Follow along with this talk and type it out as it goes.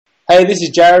Hey, this is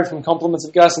Jared from Compliments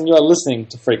of Gus, and you are listening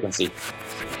to Frequency.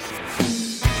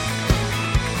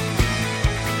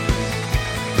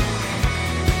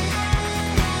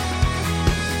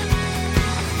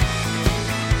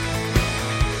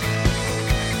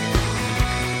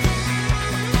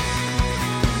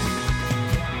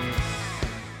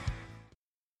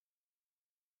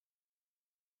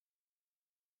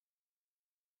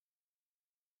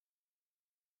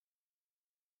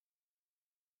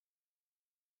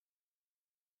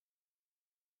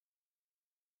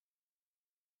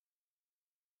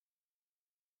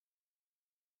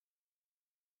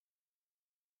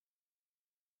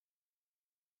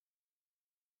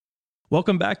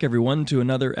 Welcome back, everyone, to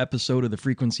another episode of the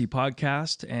Frequency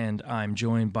Podcast, and I'm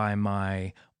joined by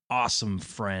my awesome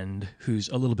friend who's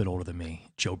a little bit older than me,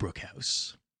 Joe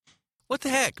Brookhouse. What the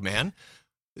heck, man?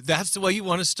 That's the way you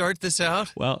want to start this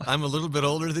out? Well, I'm a little bit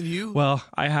older than you? Well,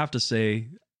 I have to say,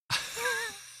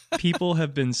 people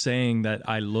have been saying that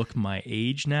I look my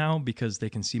age now because they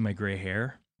can see my gray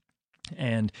hair.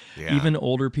 And even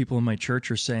older people in my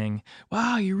church are saying,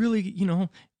 wow, you really,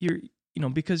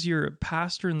 because you're a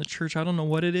pastor in the church, I don't know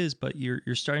what it is, but you're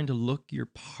starting to look your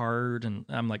part. And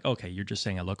I'm like, okay, you're just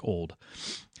saying I look old.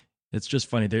 It's just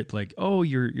funny. They're like, oh,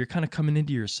 you're kind of coming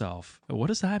into yourself. What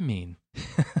does that mean?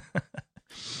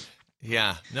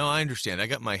 Yeah, no, I understand. I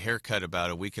got my hair cut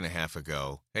about a week and a half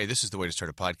ago. Hey, this is the way to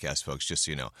start a podcast, folks, just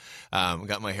so you know.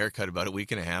 Got my hair cut about a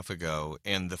week and a half ago,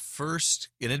 and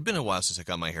it had been a while since I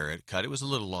got my hair cut. It was a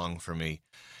little long for me.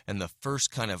 And the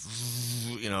first kind of,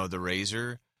 the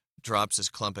razor drops this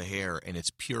clump of hair, and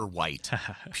it's pure white.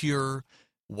 Pure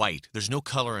white. There's no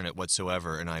color in it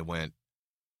whatsoever. And I went,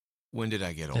 when did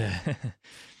I get old?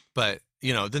 But,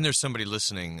 then there's somebody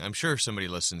listening. I'm sure somebody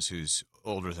listens who's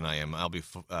older than I am.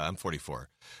 I'm 44.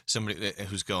 Somebody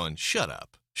who's going, shut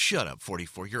up,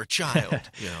 44. You're a child.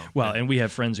 Well, and we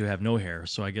have friends who have no hair,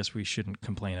 so I guess we shouldn't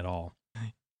complain at all.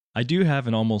 I do have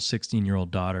an almost 16-year-old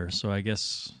daughter, so I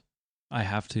guess I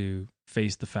have to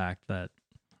face the fact that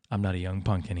I'm not a young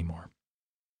punk anymore.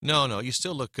 No, you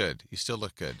still look good.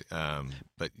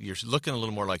 But you're looking a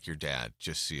little more like your dad,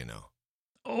 just so you know.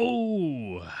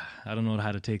 Oh, I don't know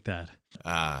how to take that.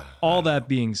 All that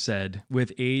being said,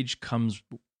 with age comes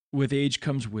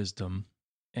wisdom,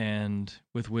 and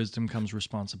with wisdom comes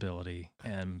responsibility,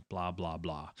 and blah blah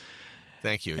blah.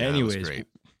 Thank you. Yeah, anyways, that was great.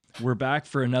 We're back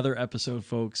for another episode,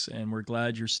 folks, and we're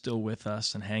glad you're still with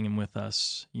us and hanging with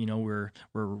us. We're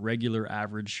regular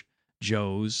average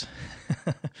Joes.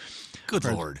 Good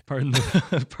Lord. Pardon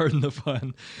the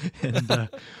fun. And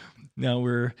now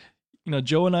we're.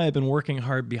 Joe and I have been working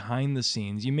hard behind the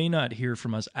scenes. You may not hear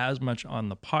from us as much on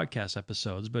the podcast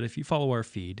episodes, but if you follow our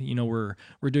feed, we're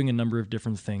doing a number of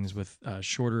different things with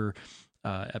shorter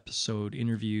episode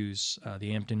interviews,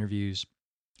 the Amped interviews,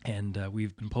 and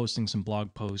we've been posting some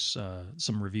blog posts,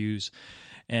 some reviews.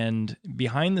 And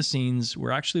behind the scenes,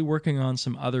 we're actually working on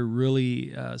some other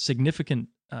really significant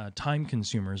time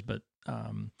consumers, but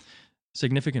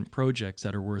significant projects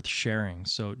that are worth sharing.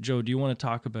 So, Joe, do you want to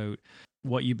talk about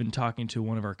what you've been talking to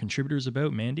one of our contributors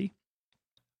about, Mandy?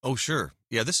 Oh, sure.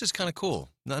 Yeah, this is kind of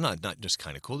cool. No, not just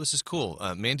kind of cool. This is cool.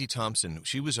 Mandy Thompson,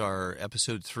 she was our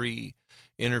episode 3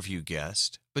 interview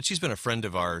guest, but she's been a friend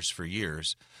of ours for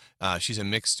years. She's a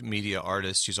mixed media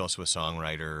artist. She's also a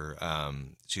songwriter.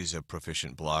 She's a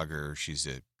proficient blogger. She's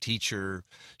a teacher.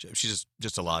 She's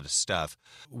just a lot of stuff.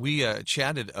 We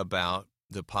chatted about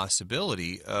the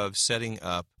possibility of setting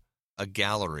up a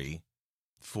gallery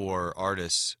for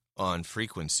artists on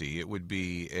Frequency. It would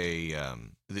be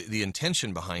the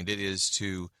intention behind it is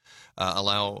to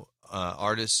allow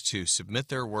artists to submit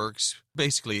their works.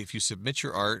 Basically, if you submit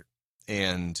your art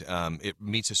and it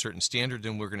meets a certain standard,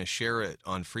 then we're going to share it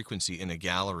on Frequency in a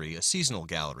gallery, a seasonal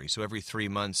gallery. So every 3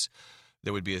 months,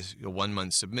 there would be a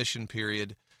 1-month submission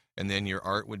period, and then your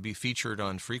art would be featured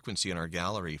on Frequency in our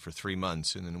gallery for 3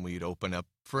 months, and then we'd open up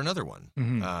for another one.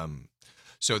 Mm-hmm.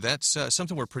 So that's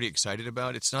something we're pretty excited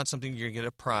about. It's not something you're going to get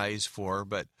a prize for,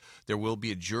 but there will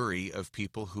be a jury of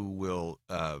people who will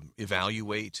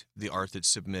evaluate the art that's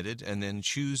submitted and then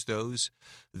choose those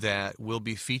that will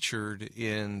be featured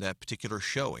in that particular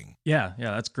showing. Yeah,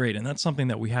 that's great. And that's something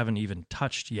that we haven't even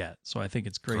touched yet. So I think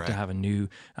it's great Correct. To have a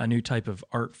new type of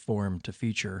art form to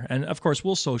feature. And of course,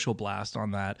 we'll social blast on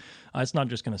that. It's not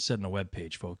just going to sit on a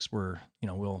webpage, folks.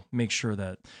 We'll make sure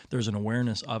that there's an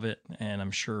awareness of it. And I'm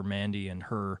sure Mandy and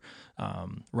her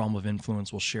realm of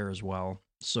influence will share as well.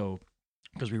 So,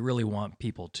 because we really want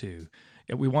people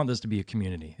we want this to be a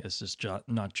community. It's just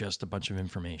not just a bunch of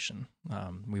information.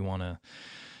 We want to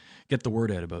get the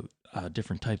word out about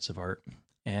different types of art.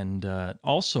 And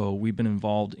also, we've been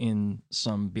involved in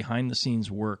some behind the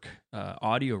scenes work,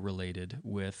 audio related,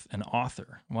 with an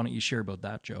author. Why don't you share about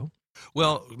that, Joe?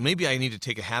 Well, maybe I need to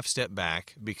take a half step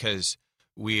back because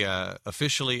we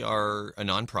officially are a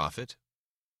nonprofit.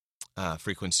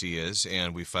 Frequency is,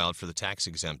 and we filed for the tax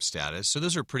exempt status. So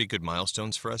those are pretty good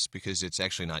milestones for us because it's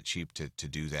actually not cheap to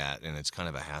do that, and it's kind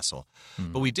of a hassle.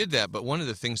 But we did that. But one of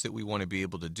the things that we want to be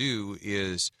able to do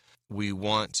is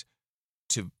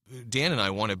Dan and I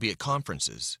want to be at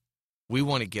conferences. We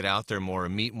want to get out there more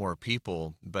and meet more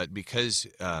people, but because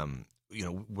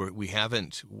we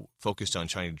haven't focused on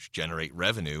trying to generate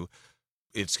revenue,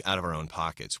 it's out of our own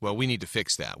pockets. Well, we need to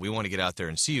fix that. We want to get out there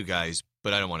and see you guys,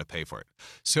 but I don't want to pay for it.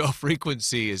 So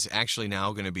Frequency is actually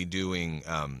now going to be doing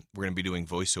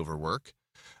voiceover work.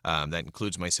 That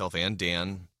includes myself and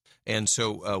Dan. And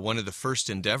so one of the first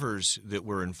endeavors that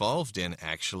we're involved in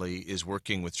actually is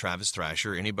working with Travis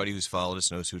Thrasher. Anybody who's followed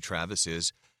us knows who Travis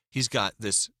is. He's got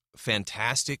this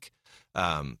fantastic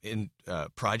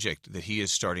project that he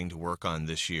is starting to work on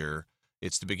this year.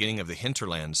 It's the beginning of the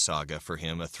Hinterland saga for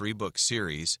him, a 3-book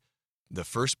series. The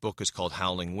first book is called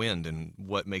Howling Wind, and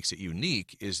what makes it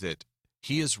unique is that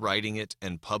he is writing it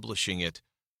and publishing it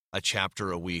a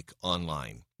chapter a week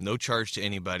online. No charge to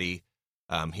anybody.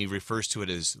 He refers to it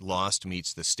as Lost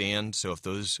meets The Stand, so if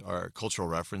those are cultural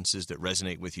references that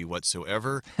resonate with you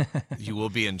whatsoever, you will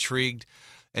be intrigued.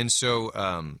 And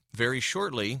so very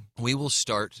shortly, we will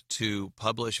start to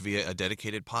publish via a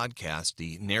dedicated podcast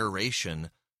the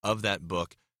narration of that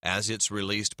book as it's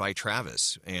released by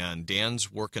Travis. And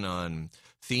Dan's working on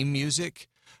theme music.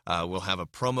 We'll have a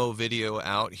promo video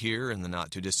out here in the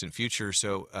not-too-distant future,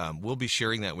 so we'll be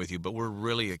sharing that with you. But we're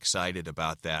really excited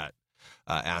about that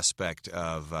aspect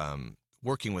of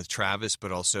working with Travis,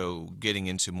 but also getting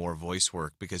into more voice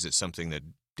work because it's something that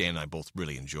Dan and I both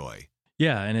really enjoy.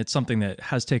 Yeah, and it's something that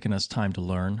has taken us time to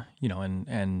learn,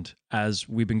 and as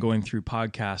we've been going through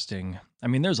podcasting, I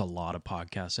mean, there's a lot of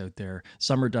podcasts out there.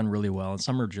 Some are done really well and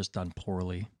some are just done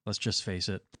poorly. Let's just face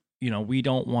it. We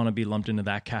don't want to be lumped into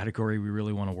that category. We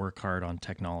really want to work hard on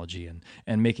technology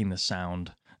and making the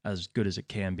sound as good as it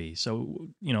can be. So,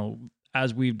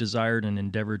 as we've desired and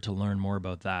endeavored to learn more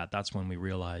about that, that's when we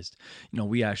realized,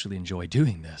 we actually enjoy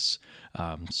doing this.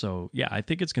 So yeah, I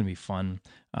think it's going to be fun.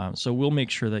 So we'll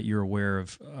make sure that you're aware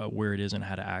of where it is and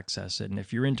how to access it. And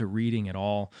if you're into reading at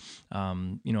all,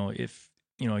 if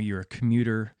you're a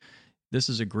commuter, this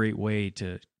is a great way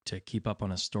to keep up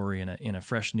on a story in a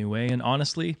fresh new way. And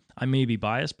honestly, I may be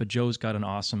biased, but Joe's got an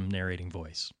awesome narrating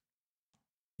voice.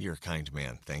 You're a kind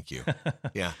man. Thank you.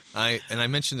 Yeah. I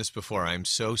mentioned this before. I'm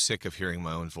so sick of hearing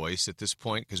my own voice at this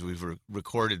point because we've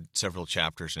recorded several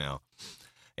chapters now,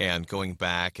 and going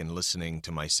back and listening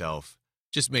to myself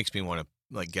just makes me want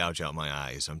to gouge out my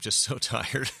eyes. I'm just so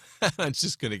tired. It's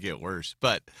just going to get worse,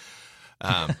 but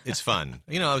it's fun.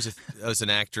 I was an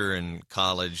actor in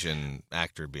college and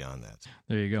actor beyond that.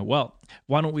 There you go. Well,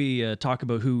 why don't we talk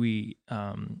about who we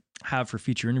have for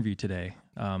feature interview today?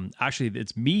 Actually,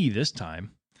 it's me this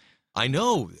time. I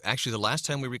know. Actually, the last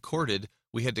time we recorded,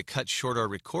 we had to cut short our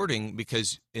recording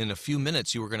because in a few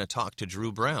minutes you were going to talk to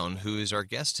Drew Brown, who is our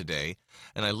guest today.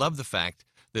 And I love the fact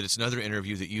that it's another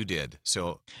interview that you did.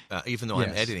 So even though I'm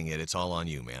editing it, it's all on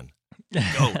you, man.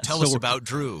 Go, tell us about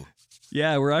Drew.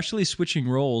 Yeah, we're actually switching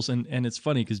roles. And it's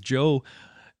funny because Joe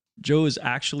is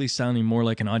actually sounding more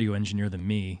like an audio engineer than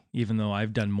me, even though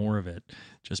I've done more of it,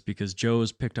 just because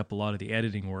Joe's picked up a lot of the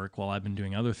editing work while I've been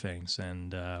doing other things.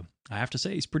 And I have to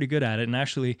say, he's pretty good at it. And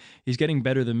actually, he's getting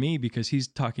better than me because he's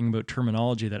talking about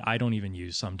terminology that I don't even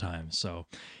use sometimes. So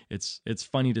it's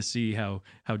funny to see how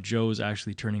Joe's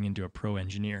actually turning into a pro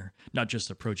engineer, not just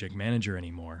a project manager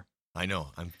anymore. I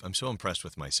know. I'm so impressed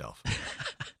with myself.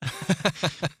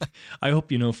 I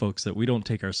hope you know, folks, that we don't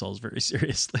take ourselves very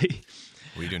seriously.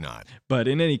 We do not. But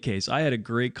in any case, I had a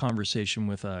great conversation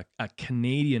with a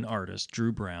Canadian artist,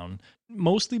 Drew Brown,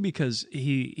 mostly because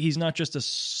he's not just a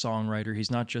songwriter.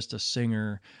 He's not just a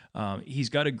singer. He's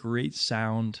got a great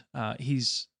sound.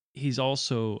 He's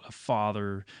also a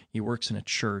father. He works in a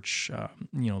church,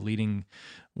 leading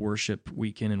worship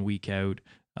week in and week out.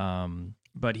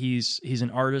 But he's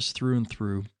an artist through and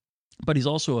through. But he's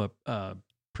also a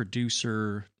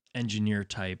producer, engineer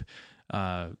type.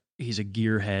 He's a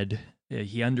gearhead.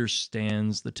 He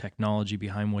understands the technology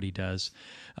behind what he does.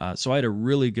 So I had a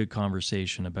really good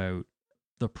conversation about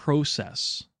the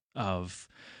process of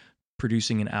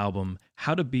producing an album,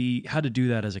 how to do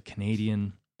that as a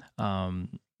Canadian, and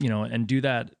do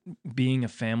that being a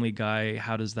family guy.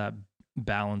 How does that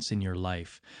balance in your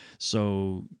life?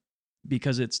 So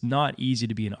because it's not easy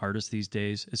to be an artist these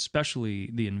days, especially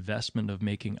the investment of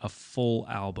making a full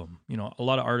album. A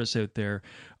lot of artists out there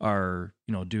are,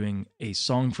 doing a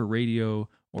song for radio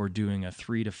or doing a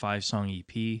 3 to 5 song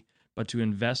EP, but to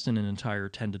invest in an entire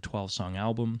 10 to 12 song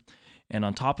album, and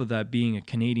on top of that, being a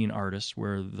Canadian artist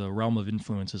where the realm of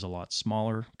influence is a lot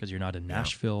smaller because you're not in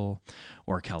Nashville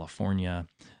or California,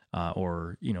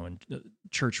 or, in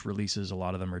church releases, a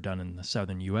lot of them are done in the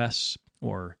southern US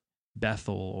or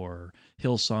Bethel or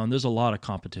Hillsong. There's a lot of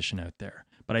competition out there,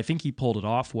 but I think he pulled it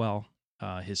off well.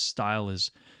 His style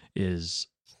is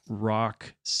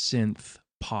rock, synth,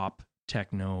 pop,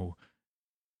 techno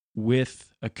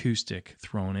with acoustic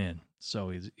thrown in.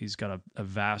 So he's got a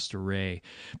vast array.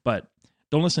 But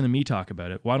don't listen to me talk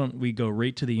about it. Why don't we go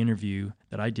right to the interview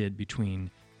that I did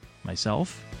between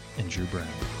myself and Drew Brown.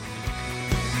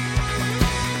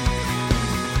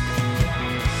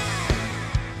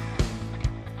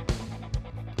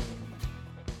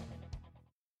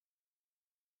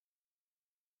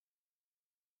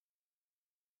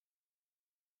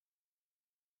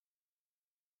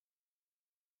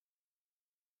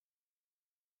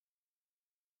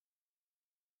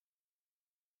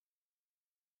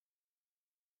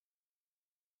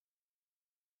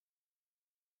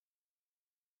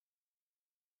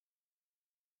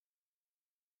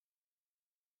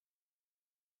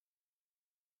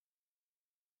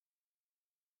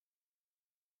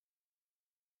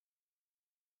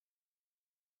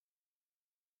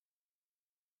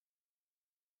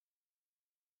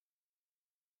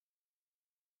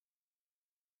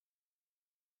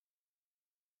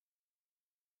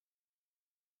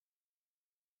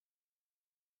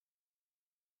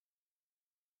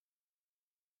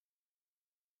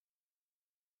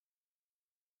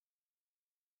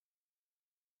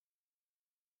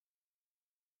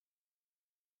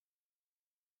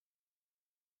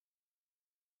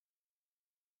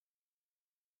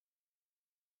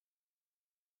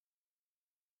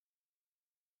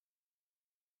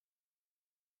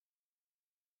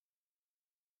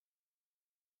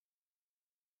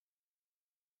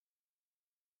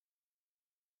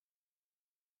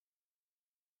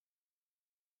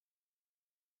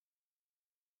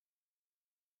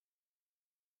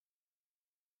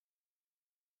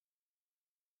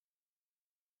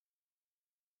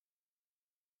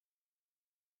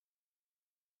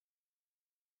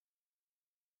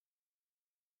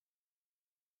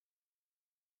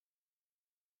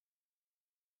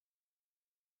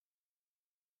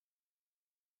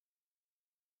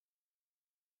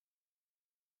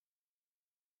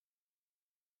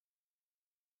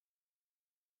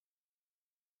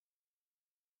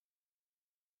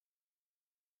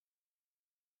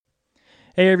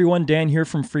 Hey everyone, Dan here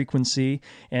from Frequency,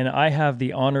 and I have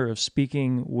the honor of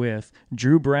speaking with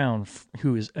Drew Brown,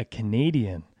 who is a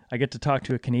Canadian. I get to talk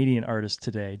to a Canadian artist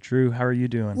today. Drew, how are you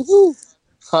doing? Woo-hoo.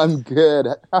 I'm good.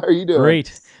 How are you doing?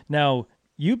 Great. Now,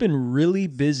 you've been really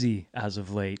busy as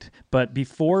of late, but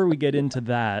before we get into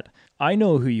that, I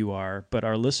know who you are, but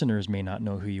our listeners may not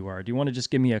know who you are. Do you want to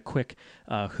just give me a quick,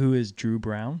 who is Drew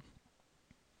Brown?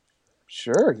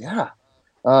 Sure, yeah.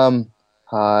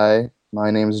 Hi. My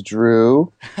name's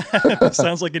Drew.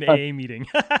 Sounds like an AA meeting.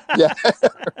 Yeah,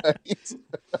 right.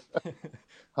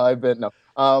 Hi, Ben.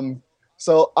 No.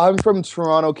 So I'm from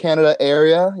Toronto, Canada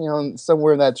area,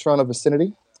 somewhere in that Toronto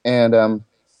vicinity. And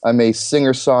I'm a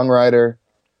singer-songwriter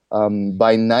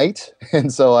by night.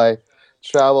 And so I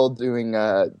travel doing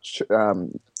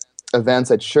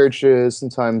events at churches,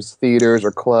 sometimes theaters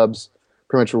or clubs,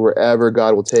 pretty much wherever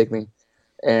God will take me.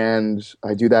 And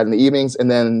I do that in the evenings.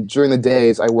 And then during the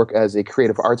days, I work as a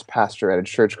creative arts pastor at a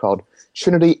church called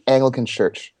Trinity Anglican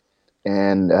Church.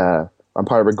 And I'm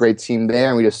part of a great team there.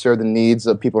 And we just serve the needs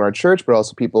of people in our church, but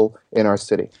also people in our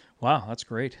city. Wow, that's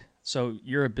great. So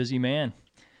you're a busy man.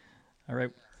 All right.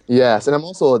 Yes. And I'm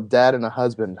also a dad and a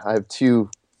husband. I have 2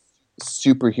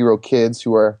 superhero kids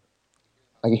who are,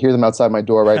 I can hear them outside my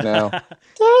door right now.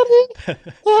 Daddy,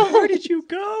 where did you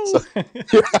go? So,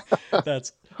 yeah.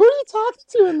 That's who are you talking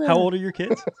to in there? How old are your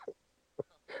kids?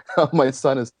 My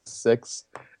son is 6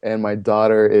 and my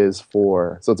daughter is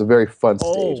 4. So it's a very fun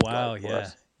stage. Oh, wow. Yeah.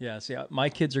 Yeah. See, my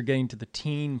kids are getting to the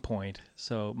teen point.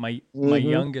 So my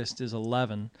youngest is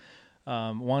 11,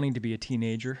 wanting to be a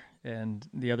teenager. And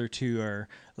the other 2 are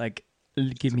like,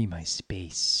 give me my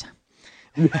space.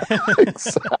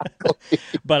 Exactly.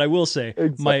 But I will say,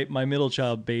 my middle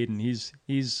child, Baden,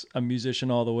 he's a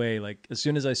musician all the way. Like, as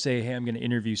soon as I say, hey, I'm going to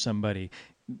interview somebody,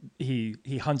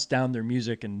 he hunts down their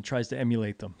music and tries to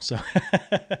emulate them. So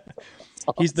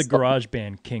he's the garage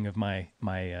band king of my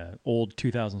old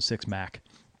 2006 Mac.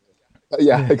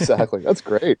 Yeah, exactly. That's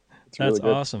great. That's really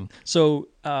good. awesome. So,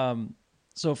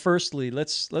 so firstly,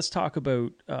 let's talk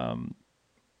about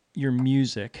your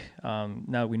music.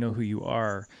 Now we know who you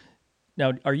are.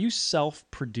 Now, are you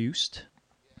self-produced?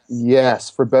 Yes,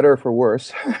 for better or for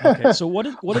worse. Okay. So what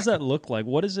does that look like?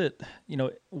 What is it?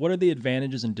 What are the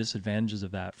advantages and disadvantages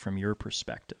of that from your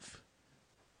perspective?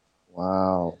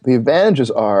 Wow. The advantages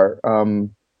are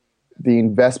the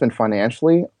investment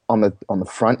financially on the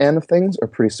front end of things are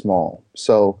pretty small.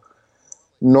 So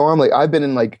normally, I've been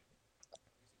in like,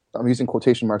 I'm using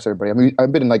quotation marks, everybody.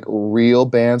 I've been in like real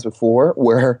bands before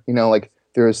where, like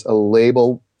there's a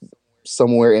label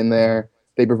somewhere in there.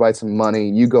 They provide some money.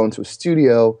 You go into a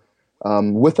studio.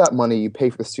 With that money, you pay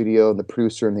for the studio and the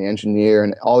producer and the engineer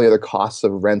and all the other costs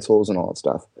of rentals and all that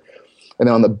stuff. And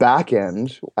then on the back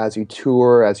end, as you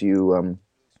tour, as you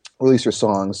release your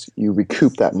songs, you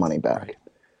recoup that money back.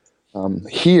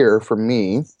 Here, for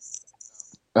me,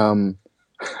 there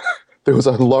was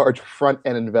a large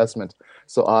front-end investment.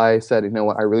 So I said, you know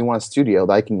what, I really want a studio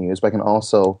that I can use, but I can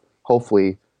also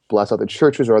hopefully bless other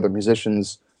churches or other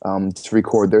musicians to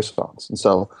record their songs. And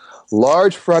so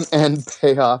large front-end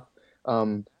payoff.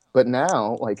 But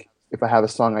now, like, if I have a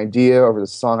song idea or the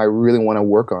song I really want to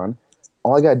work on,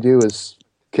 all I got to do is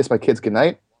kiss my kids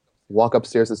goodnight, walk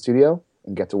upstairs to the studio,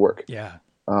 and get to work. Yeah.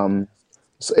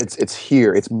 So it's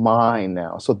here. It's mine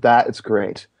now. So that is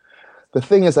great. The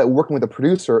thing is that working with a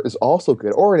producer is also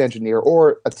good, or an engineer,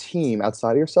 or a team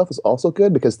outside of yourself is also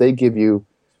good because they give you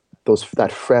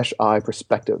that fresh eye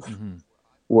perspective. Mm-hmm.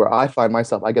 Where I find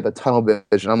myself, I get the tunnel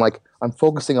vision. I'm like, I'm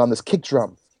focusing on this kick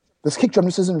drum. This kick drum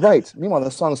just isn't right. Meanwhile,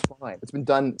 the song is fine. It's been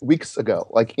done weeks ago.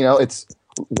 Like, it's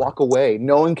walk away.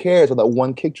 No one cares about that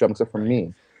one kick drum except for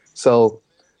me. So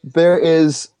there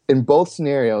is, in both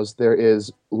scenarios, there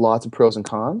is lots of pros and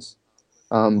cons.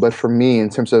 But for me, in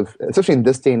terms of, especially in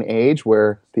this day and age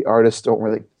where the artists don't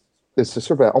really, there's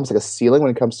sort of almost like a ceiling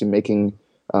when it comes to making,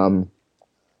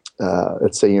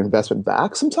 let's say, your investment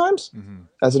back sometimes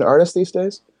as an artist these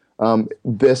days.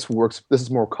 This works. This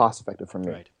is more cost effective for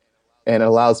me. Right. And it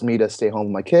allows me to stay home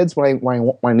with my kids when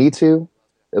I need to.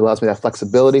 It allows me that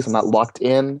flexibility, so I'm not locked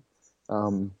in.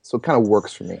 So it kind of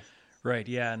works for me. Right.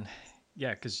 Yeah. And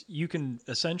yeah, because you can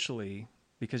essentially,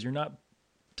 because you're not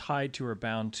tied to or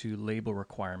bound to label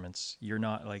requirements. You're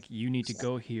not like, you need to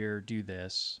go here, do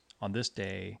this on this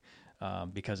day,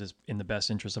 because it's in the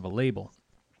best interest of a label.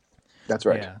 That's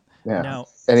right. Yeah. Now,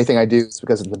 anything I do is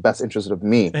because it's the best interest of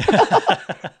me.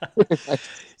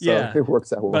 Yeah. It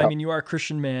works out well. But I mean, you are a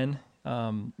Christian man.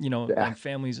 And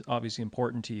family's obviously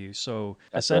important to you. So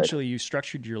essentially, you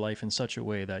structured your life in such a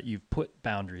way that you've put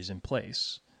boundaries in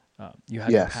place. You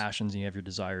have your passions and you have your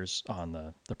desires on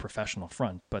the professional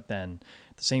front. But then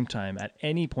at the same time, at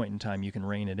any point in time, you can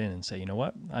rein it in and say, you know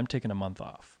what, I'm taking a month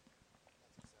off.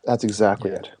 That's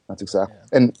exactly it. That's exactly.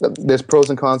 And there's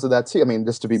pros and cons of that too. I mean,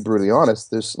 just to be brutally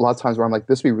honest, there's a lot of times where I'm like,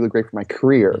 this would be really great for my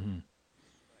career.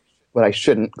 But I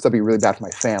shouldn't, because that'd be really bad for my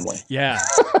family. Yeah,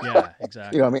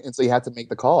 exactly. You know what I mean? And so you have to make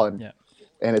the call, and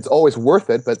it's always worth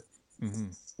it. But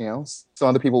some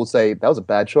other people would say that was a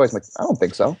bad choice. I'm like, I don't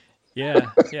think so. Yeah.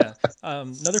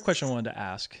 Another question I wanted to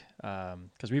ask,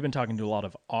 because we've been talking to a lot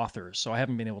of authors, so I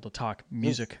haven't been able to talk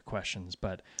music questions.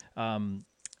 But from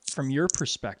your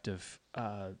perspective,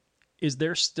 is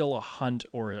there still a hunt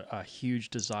or a huge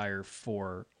desire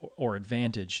for or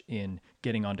advantage in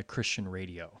getting onto Christian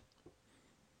radio?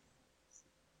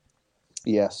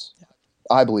 Yes,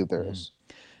 I believe there is.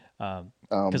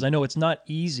 Because I know it's not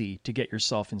easy to get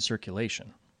yourself in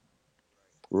circulation.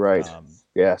 Right.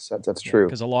 Yes, that's true.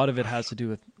 Because a lot of it has to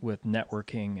do with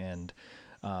networking, and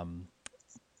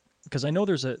because I know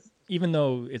even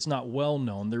though it's not well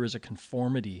known, there is a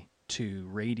conformity to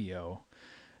radio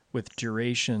with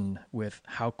duration, with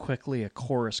how quickly a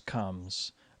chorus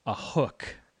comes, a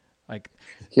hook.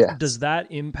 Does that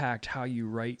impact how you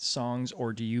write songs,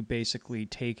 or do you basically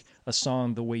take a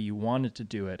song the way you wanted to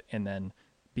do it and then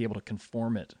be able to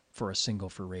conform it for a single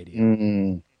for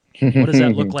radio? What does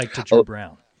that look like to Drew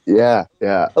Brown? Yeah.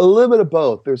 A little bit of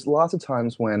both. There's lots of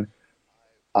times when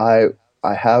I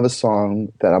have a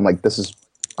song that I'm like,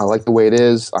 I like the way it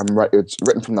is. It's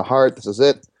written from the heart. This is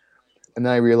it. And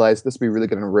then I realized this would be really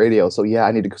good on radio. So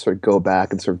I need to sort of go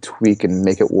back and sort of tweak and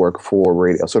make it work for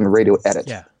radio. So in a radio edit.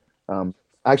 Yeah.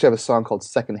 I actually have a song called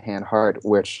Secondhand Heart,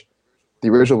 which the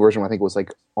original version I think was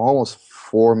like almost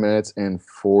 4 minutes and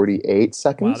 48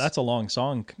 seconds. Wow, that's a long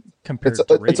song compared to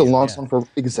radio. It's a long song for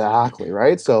exactly,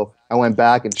 right? So I went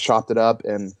back and chopped it up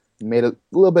and made it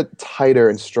a little bit tighter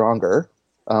and stronger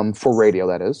for radio,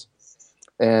 that is.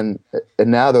 And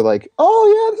now they're like, oh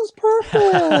yeah, this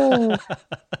is perfect.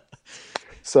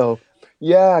 So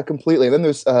yeah, completely. And then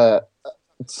there's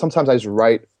sometimes I just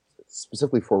write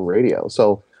specifically for radio.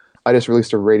 So I just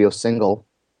released a radio single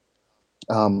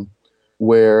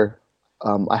where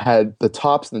I had the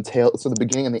tops and the tail. So the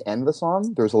beginning and the end of the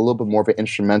song, there's a little bit more of an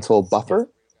instrumental buffer,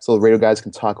 so the radio guys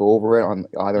can talk over it on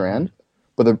either end.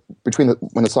 But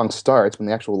when the song starts, when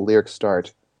the actual lyrics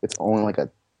start, it's only like a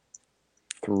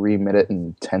 3-minute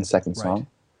and 10-second song.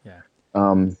 Right.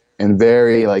 Yeah. And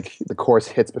very like the chorus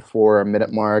hits before a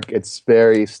minute mark. It's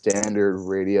very standard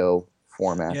radio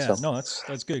format. Yeah, no,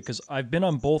 that's good, because I've been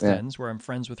on both ends where I'm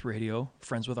friends with radio,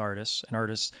 friends with artists,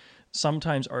 and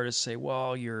sometimes artists say,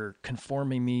 well, you're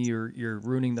conforming me, you're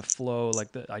ruining the flow,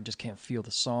 I just can't feel the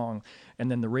song.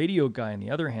 And then the radio guy on the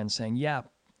other hand saying, yeah,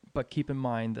 but keep in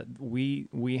mind that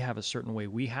we have a certain way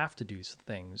we have to do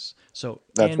things. So,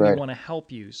 we want to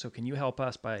help you. So can you help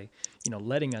us by,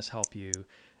 letting us help you?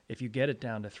 If you get it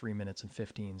down to 3 minutes and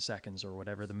 15 seconds or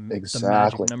whatever the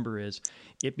magic number is,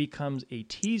 it becomes a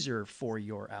teaser for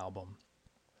your album.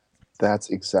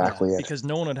 That's exactly it. Because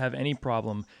no one would have any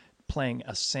problem playing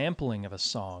a sampling of a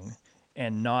song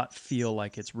and not feel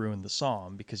like it's ruined the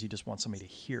song because you just want somebody to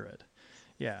hear it.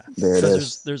 Yeah. There it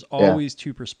is. There's always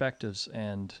two perspectives.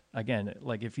 And again,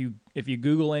 like if you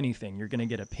Google anything, you're going to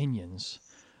get opinions.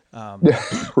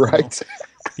 Right.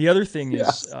 The other thing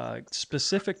is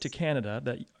specific to Canada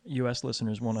that U.S.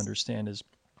 listeners won't understand is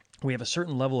we have a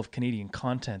certain level of Canadian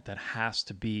content that has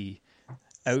to be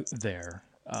out there.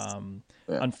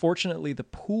 Unfortunately, the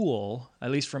pool,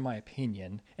 at least from my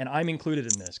opinion, and I'm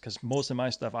included in this because most of my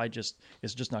stuff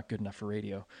is just not good enough for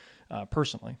radio,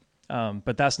 personally.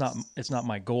 But it's not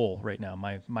my goal right now.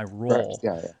 My role.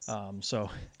 Right. So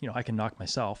I can knock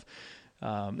myself.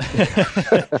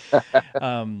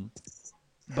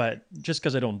 But just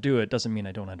because I don't do it doesn't mean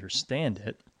I don't understand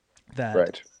it.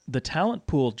 That the talent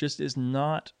pool just is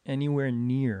not anywhere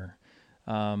near.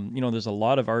 There's a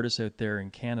lot of artists out there in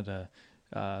Canada,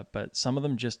 but some of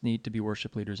them just need to be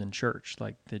worship leaders in church.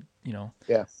 Like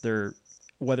they're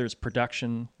whether it's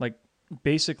production, like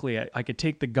basically I could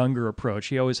take the Gungor approach.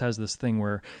 He always has this thing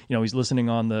where he's listening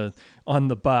on the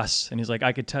bus and he's like,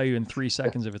 I could tell you in 3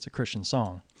 seconds if it's a Christian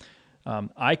song.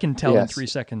 I can tell in 3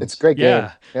 seconds. It's a great game.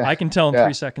 Yeah. I can tell in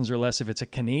 3 seconds or less if it's a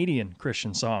Canadian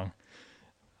Christian song.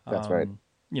 That's right.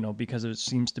 Because it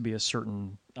seems to be a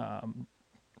certain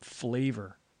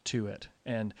flavor to it.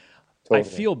 And totally. I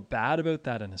feel bad about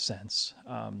that in a sense.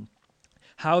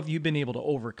 How have you been able to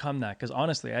overcome that? Because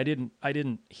honestly, I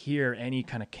didn't hear any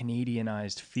kind of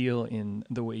Canadianized feel in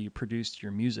the way you produced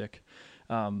your music.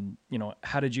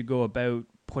 How did you go about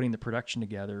putting the production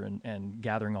together and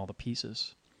gathering all the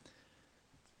pieces?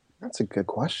 That's a good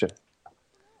question.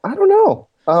 I don't know.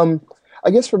 I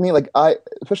guess for me,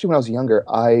 especially when I was younger,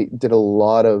 I did a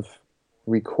lot of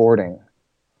recording.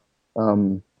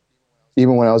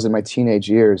 Even when I was in my teenage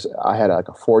years, I had a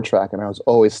 4-track, and I was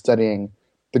always studying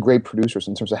the great producers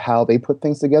in terms of how they put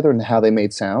things together and how they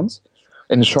made sounds,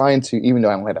 and trying to, even though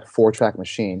I only had a 4-track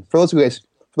machine. For those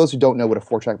who don't know what a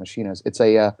 4-track machine is, it's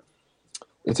a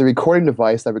recording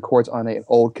device that records on an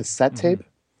old cassette tape.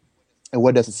 And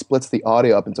what it does, it splits the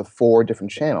audio up into 4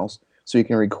 different channels. So you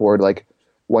can record,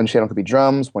 one channel could be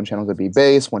drums, one channel could be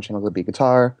bass, one channel could be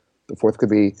guitar, the fourth could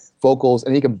be vocals,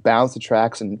 and you can bounce the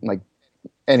tracks and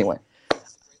anyway.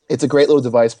 It's a great little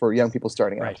device for young people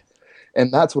starting out.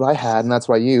 And that's what I had, and that's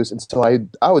what I used. And so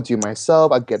I would do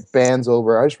myself. I'd get bands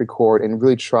over. I just record and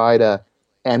really try to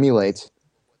emulate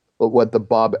what the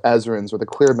Bob Ezrins or the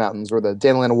Clear Mountains or the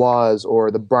Dan Lanois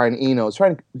or the Brian Enos,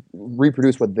 trying to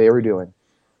reproduce what they were doing.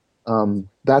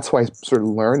 That's why I sort of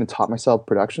learned and taught myself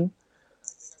production.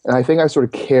 And I think I sort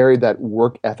of carried that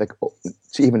work ethic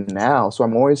to even now. So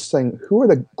I'm always saying, who are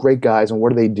the great guys and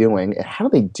what are they doing and how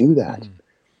do they do that?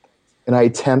 And I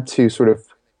attempt to sort of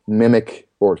mimic,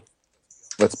 or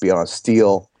let's be honest,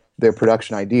 steal their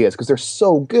production ideas because they're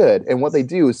so good and what they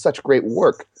do is such great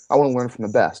work. I want to learn from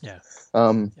the best.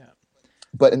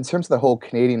 But in terms of the whole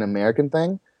Canadian American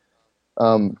thing,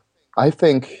 I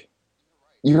think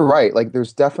you're right.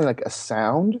 There's definitely a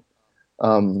sound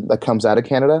that comes out of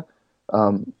Canada.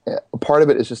 Part of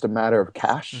it is just a matter of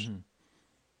cash,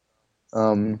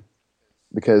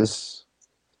 because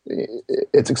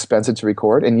it's expensive to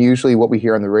record, and usually what we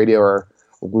hear on the radio are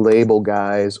label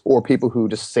guys or people who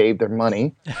just saved their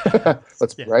money.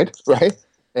 Right,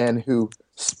 and who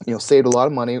saved a lot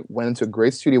of money, went into a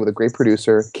great studio with a great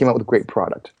producer, came out with a great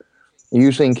product.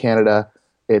 Usually in Canada,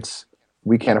 it's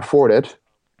we can't afford it.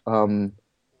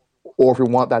 Or if we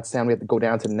want that sound, we have to go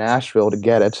down to Nashville to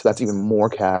get it. So that's even more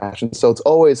cash. And so it's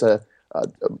always a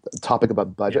topic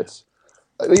about budgets.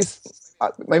 At least,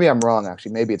 maybe I'm wrong,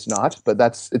 actually. Maybe it's not. But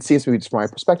it seems to be, from my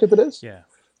perspective, it is. Yeah.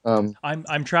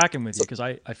 I'm tracking with you because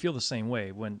I feel the same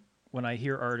way. When when I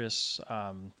hear artists,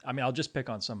 I mean, I'll just pick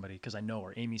on somebody because I know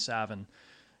her, Amy Savin.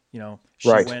 She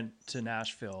Right. went to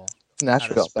Nashville.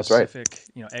 Nashville, Had a that's right. specific,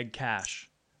 Ed Cash.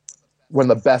 One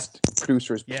of the best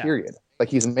producers, Yeah. period. Like,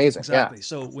 he's amazing. Exactly. Yeah.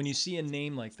 So when you see a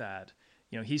name like that,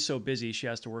 he's so busy, she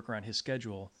has to work around his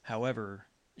schedule. However,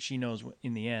 she knows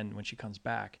in the end when she comes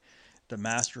back, the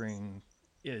mastering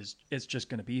it's just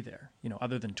going to be there.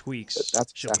 Other than tweaks,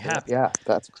 That's she'll exactly be happy.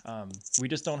 Yeah, We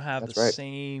just don't have That's the right.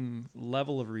 same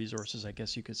level of resources, I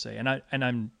guess you could say.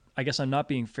 I guess I'm not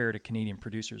being fair to Canadian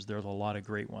producers. There's a lot of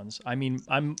great ones. I mean,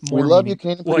 I'm more we love meaning,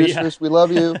 you, Canadian well, yeah. producers. We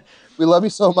love you. We love you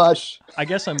so much. I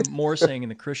guess I'm more saying in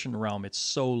the Christian realm, it's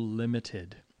so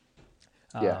limited.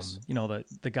 Yes.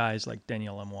 The guys like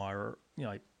Daniel Lemoire, or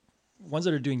like ones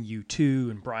that are doing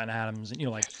U2 and Bryan Adams, and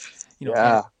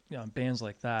Yeah. bands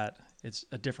like that. It's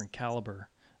a different caliber.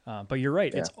 But you're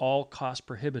right; Yeah. it's all cost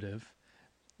prohibitive.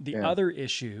 The Yeah. other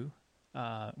issue,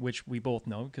 which we both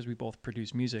know because we both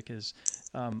produce music, is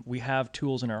we have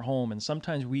tools in our home, and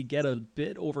sometimes we get a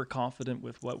bit overconfident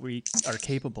with what we are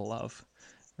capable of,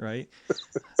 right?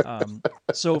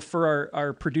 So for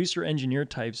our producer engineer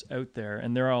types out there,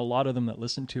 and there are a lot of them that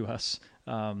listen to us,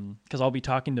 because I'll be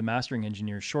talking to mastering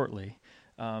engineers shortly.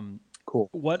 Cool.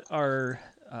 What are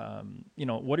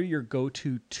what are your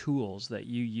go-to tools that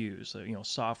you use? So,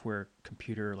 software,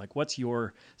 computer, like what's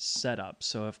your setup?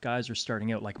 So if guys are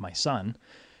starting out like my son,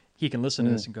 he can listen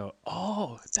to this and go,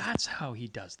 "Oh, that's how he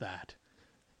does that."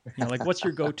 Like what's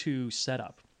your go-to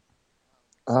setup?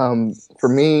 For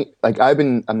me, like, I've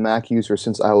been a Mac user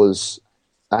since I was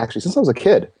a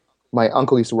kid. My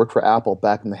uncle used to work for Apple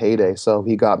back in the heyday, so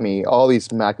he got me all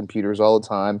these Mac computers all the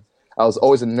time. I was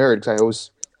always a nerd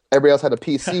because everybody else had a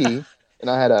PC and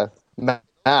I had a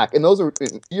Mac, and those are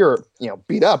you're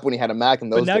beat up when you had a Mac in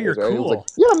those But now days, you're right? It was like, cool.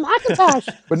 you're a Macintosh,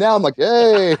 but now I'm like,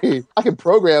 hey, I can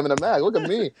program in a Mac. Look at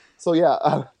me. So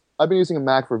yeah, I've been using a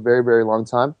Mac for a very, very long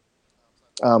time.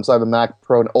 So I have a Mac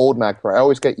Pro, an old Mac Pro. I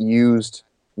always get used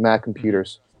Mac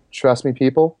computers. Trust me,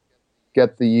 people,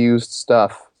 get the used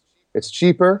stuff. It's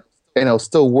cheaper, and it'll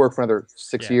still work for another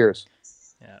 6 Yeah. years.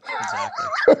 Yeah,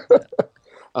 exactly.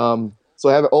 So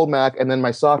I have an old Mac, and then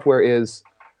my software is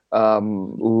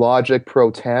Logic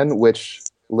Pro 10, which,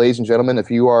 ladies and gentlemen,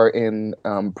 if you are in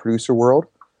producer world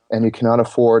and you cannot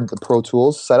afford the Pro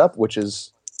Tools setup, which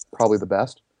is probably the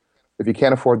best, if you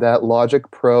can't afford that, Logic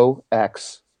Pro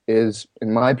X is,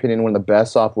 in my opinion, one of the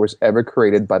best softwares ever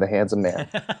created by the hands of man.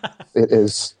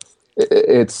 It's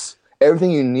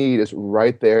everything you need is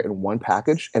right there in one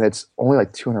package, and it's only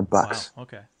like $200. Wow.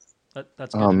 Okay.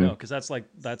 That's good to know because that's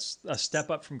a step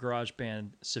up from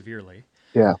GarageBand severely.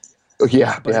 Yeah.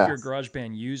 Yeah. But yeah. if you're a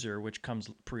GarageBand user, which comes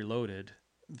preloaded,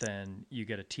 then you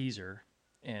get a teaser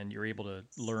and you're able to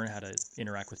learn how to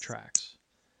interact with tracks.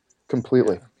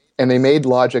 Completely. And they made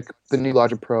the new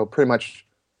Logic Pro, pretty much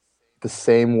the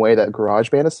same way that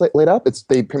GarageBand is laid up.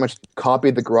 They pretty much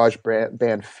copied the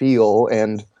GarageBand feel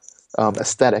and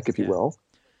aesthetic, if you will,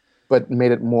 but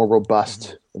made it more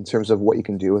robust in terms of what you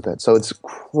can do with it. So it's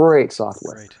great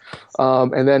software.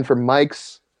 Right. And then for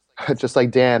mics, just like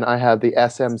Dan, I have the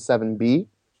SM7B,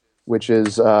 which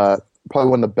is probably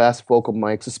one of the best vocal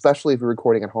mics, especially if you're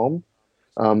recording at home.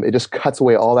 It just cuts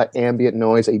away all that ambient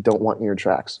noise that you don't want in your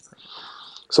tracks.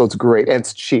 So it's great, and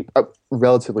it's cheap,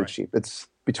 relatively cheap. It's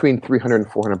between $300 and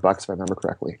 $400 if I remember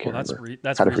correctly. I can't remember.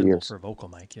 That's Had it for reasonable years. for a vocal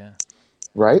mic, yeah.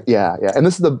 Right? Yeah, yeah. And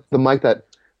this is the mic that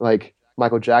like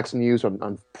Michael Jackson used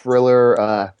on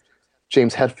Thriller,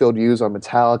 James Hetfield used on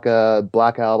Metallica,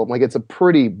 Black Album. Like, it's a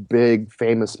pretty big,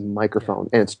 famous microphone,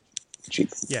 and it's cheap.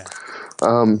 Yeah.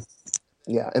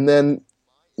 Yeah. And then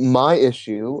my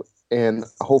issue, and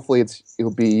hopefully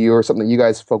it'll be something that you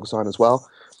guys focus on as well,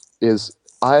 is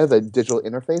I have a digital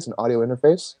interface, an audio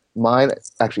interface. Mine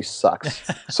actually sucks.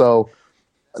 So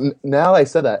now that I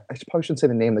said that, I probably shouldn't say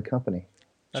the name of the company.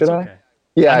 That's Should okay. I?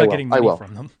 Yeah, I'm I not will. getting I money will.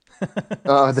 from them.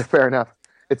 Fair enough.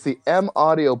 It's the M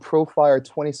Audio Profire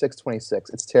 2626.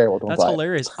 It's terrible. Don't That's buy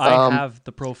hilarious. It. I have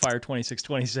the Profire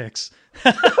 2626.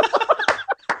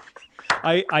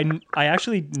 I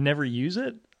actually never use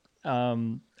it.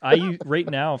 I use right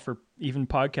now for even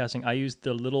podcasting. I use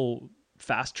the little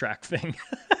fast track thing.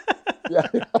 Yeah.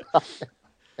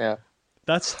 Yeah.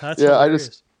 That's Yeah,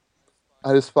 hilarious.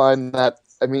 I just find that,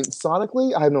 I mean,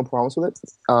 sonically, I have no problems with it.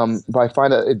 But I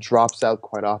find that it drops out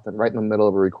quite often, right in the middle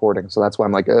of a recording. So that's why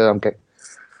I'm like, okay.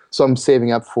 So I'm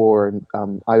saving up for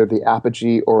either the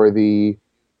Apogee or the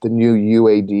new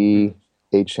UAD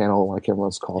 8-channel. I can't remember what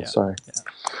it's called. Yeah, Sorry.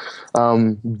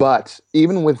 yeah. But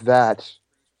even with that,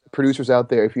 producers out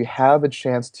there, if you have a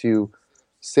chance to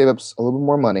save up a little bit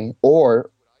more money, or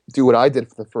do what I did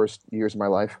for the first years of my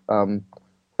life,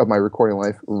 of my recording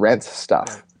life, rent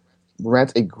stuff.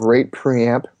 rent a great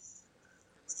preamp.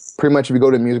 Pretty much if you go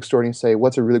to a music store and you say,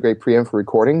 what's a really great preamp for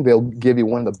recording, they'll give you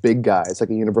one of the big guys, like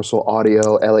a Universal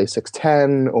Audio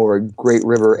LA610 or a Great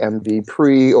River MV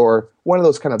Pre or one of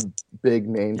those kind of big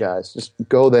main guys. Just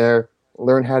go there,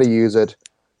 learn how to use it.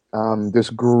 There's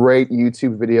great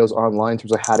YouTube videos online in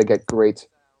terms of how to get great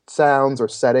sounds or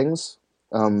settings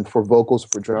for vocals,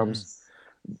 for drums.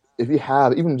 If you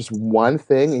have even just one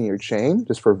thing in your chain,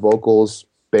 just for vocals,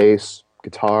 bass,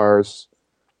 guitars,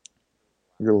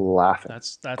 you're laughing.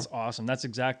 That's awesome. That's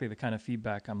exactly the kind of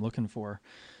feedback I'm looking for,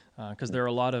 because there are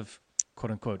a lot of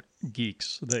quote unquote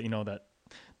geeks that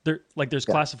that there's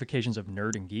classifications of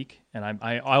nerd and geek, and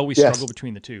I always struggle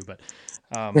between the two. But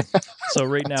so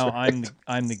right now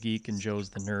I'm the geek and Joe's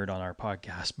the nerd on our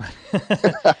podcast,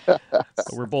 but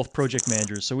we're both project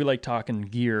managers, so we like talking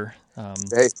gear.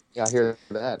 Hey, I hear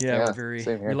that. Yeah, we're very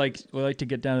we like to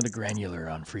get down to the granular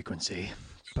on frequency,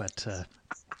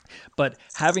 But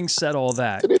having said all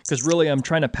that, because really I'm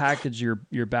trying to package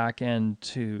your back end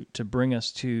to bring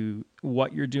us to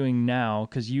what you're doing now,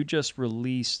 because you just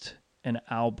released an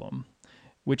album,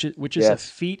 which is a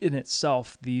feat in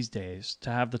itself these days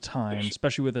to have the time,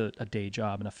 especially with a day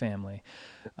job and a family.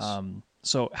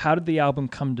 So how did the album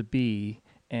come to be,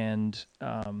 and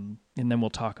then we'll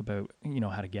talk about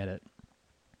how to get it.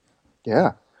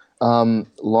 Yeah.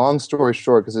 Long story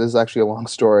short, because it is actually a long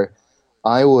story,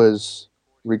 I was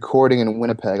recording in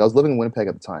Winnipeg. I was living in Winnipeg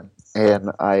at the time, and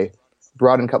I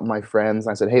brought in a couple of my friends,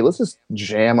 and I said, hey, let's just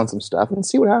jam on some stuff and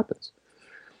see what happens.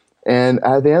 And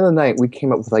at the end of the night, we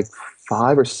came up with like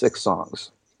 5 or 6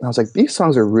 songs. And I was like, these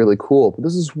songs are really cool, but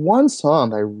this is one song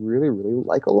that I really, really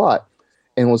like a lot,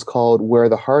 and it was called Where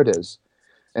the Heart Is.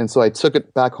 And so I took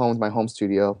it back home to my home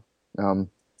studio,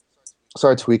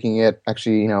 started tweaking it,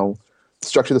 actually,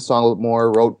 structured the song a little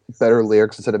more, wrote better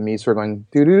lyrics instead of me sort of going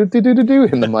do-do-do-do-do-do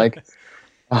in the mic.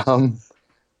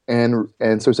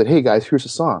 And so I said, hey guys, here's a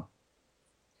song.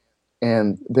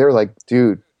 And they were like,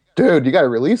 dude, you got to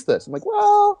release this. I'm like,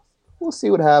 well, we'll see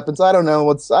what happens. I don't know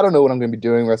what I'm going to be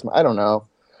doing the rest of I don't know.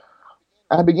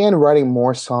 I began writing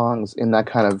more songs in that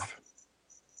kind of,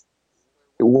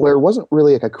 where it wasn't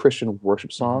really like a Christian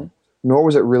worship song, nor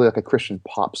was it really like a Christian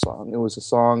pop song. It was a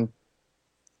song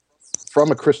from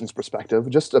a Christian's perspective,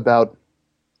 just about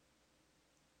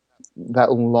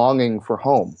that longing for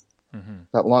home.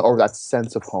 That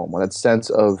sense of home, or that sense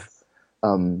of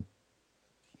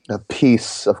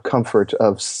peace, of comfort,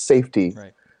 of safety.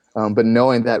 Right. But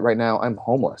knowing that right now I'm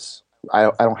homeless, I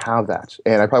don't have that,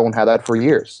 and I probably won't have that for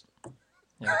years.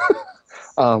 Yeah.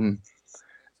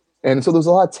 And so there's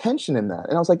a lot of tension in that,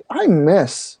 and I was like, I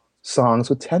miss songs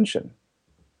with tension,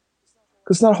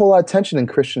 because there's not a whole lot of tension in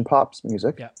Christian pop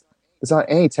music. Yeah. There's not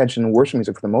any tension in worship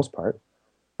music for the most part.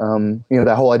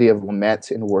 That whole idea of lament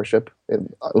in worship,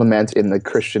 lament in the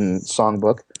Christian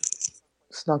songbook,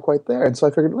 it's not quite there. And so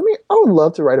I figured, I would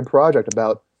love to write a project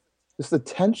about just the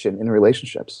tension in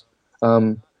relationships.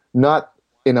 Not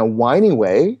in a whiny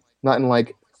way, not in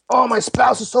like, oh, my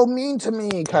spouse is so mean to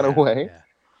me kind of way,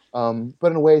 but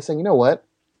in a way saying, you know what?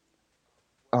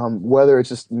 Whether it's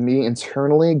just me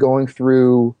internally going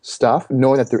through stuff,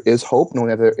 knowing that there is hope, knowing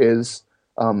that there is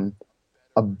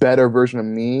a better version of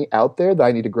me out there that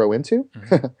I need to grow into,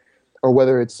 or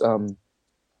whether it's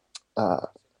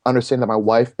understanding that my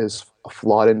wife is a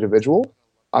flawed individual.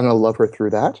 I'm going to love her through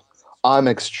that. I'm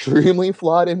an extremely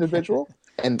flawed individual,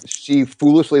 and she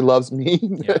foolishly loves me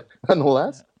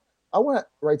nonetheless. I want to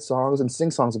write songs and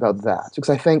sing songs about that, because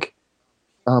I think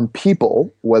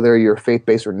people, whether you're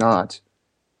faith-based or not,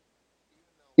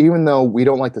 even though we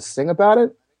don't like to sing about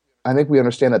it, I think we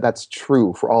understand that that's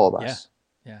true for all of us.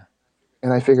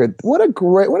 And I figured, what a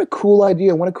cool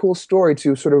idea, what a cool story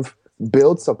to sort of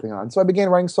build something on. So I began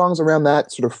writing songs around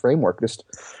that sort of framework, just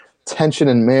tension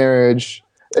in marriage,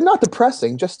 and not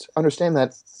depressing, just understand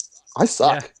that I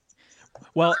suck. Yeah.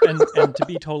 Well, and to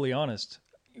be totally honest,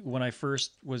 when I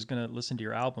first was going to listen to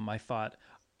your album, I thought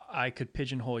I could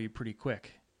pigeonhole you pretty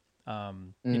quick.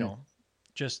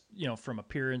 Just from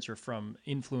appearance or from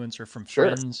influence or from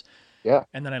friends. Yeah.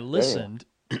 And then I listened,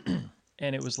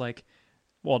 and it was like,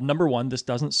 well, number one, this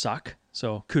doesn't suck,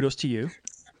 so kudos to you.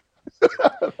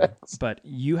 But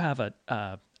you have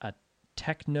a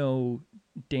techno,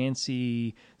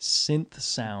 dancey synth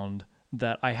sound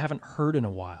that I haven't heard in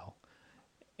a while.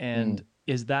 And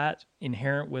is that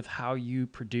inherent with how you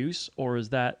produce, or is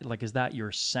that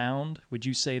your sound? Would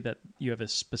you say that you have a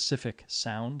specific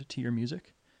sound to your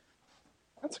music?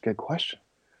 That's a good question.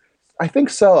 I think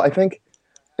so. I think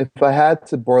if I had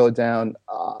to boil it down,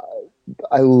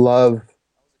 I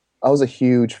was a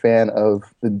huge fan of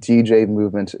the DJ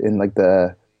movement in like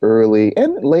the early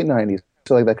and late 90s.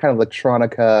 so like that kind of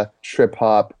electronica, trip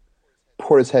hop,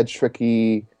 Portishead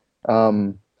tricky,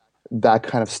 that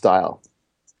kind of style.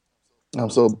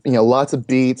 So lots of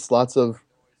beats, lots of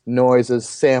noises,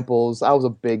 samples. I was a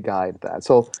big guy at that.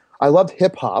 So I loved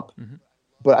hip hop, Mhm.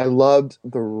 but I loved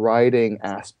the writing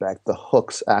aspect, the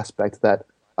hooks aspect that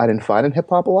I didn't find in hip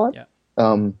hop a lot. Yeah.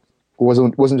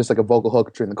 Wasn't just like a vocal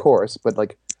hook during the chorus, but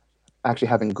like actually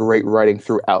having great writing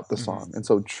throughout the Mhm. song. And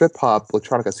so trip hop,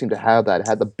 electronica seemed to have that. It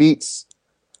had the beats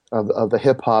of the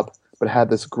hip hop, but it had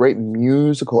this great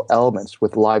musical elements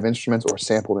with live instruments or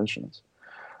sampled instruments.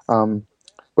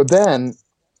 But then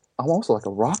I'm also like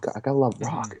a rock guy. Like, I love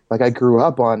rock. Like I grew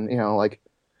up on, like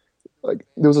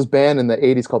there was this band in the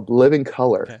 80s called Living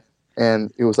Color. Okay.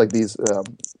 And it was like these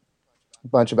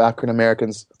bunch of African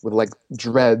Americans with like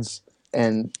dreads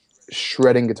and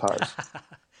shredding guitars.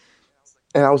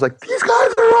 And I was like, these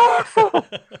guys are awesome.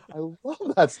 I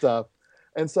love that stuff.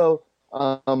 And so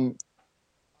I'm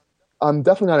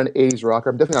definitely not an 80s rocker.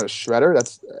 I'm definitely not a shredder.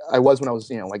 I was when I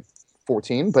was, like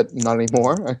 14, but not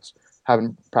anymore. I just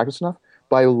haven't practiced enough.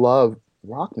 But I love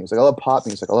rock music. I love pop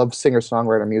music. I love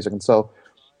singer-songwriter music. And so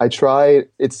I try,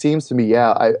 it seems to me,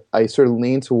 I sort of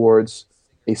lean towards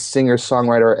a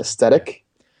singer-songwriter aesthetic,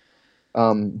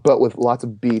 but with lots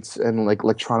of beats and like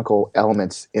electronical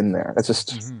elements in there. That's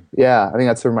just, I think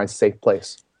that's sort of my safe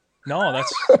place. No,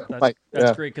 that's Like,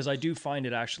 yeah. great, because I do find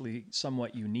it actually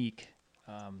somewhat unique.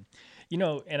 And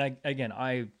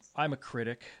I'm a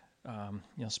critic,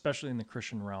 especially in the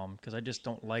Christian realm, because I just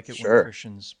don't like it when Sure.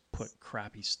 Christians put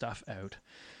crappy stuff out.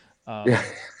 Yeah.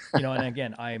 And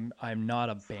again, I'm not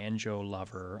a banjo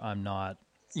lover. I'm not,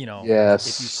 Yes.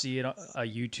 if you see it, a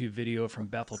YouTube video from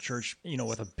Bethel Church,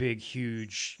 with a big,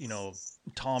 huge,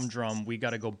 tom drum, we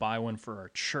got to go buy one for our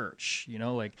church,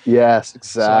 Yes,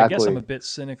 So I guess I'm exactly. a bit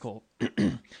cynical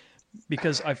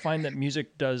because I find that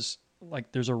music does,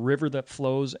 like, there's a river that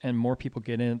flows and more people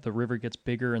get in it, the river gets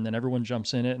bigger, and then everyone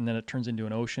jumps in it, and then it turns into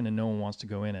an ocean and no one wants to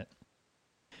go in it.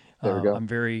 There we go. I'm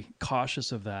very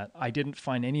cautious of that. I didn't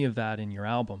find any of that in your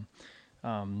album.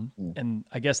 And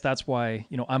I guess that's why,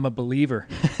 I'm a believer.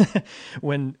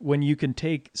 when you can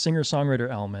take singer-songwriter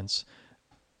elements,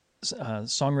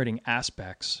 songwriting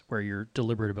aspects where you're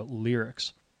deliberate about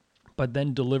lyrics, but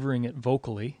then delivering it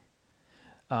vocally,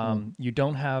 you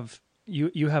don't have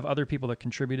you have other people that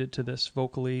contributed to this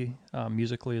vocally,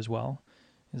 musically as well.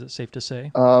 Is it safe to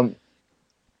say?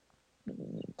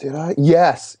 Did I?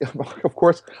 Yes, of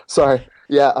course. Sorry.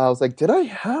 Yeah, I was like, did I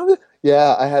have it?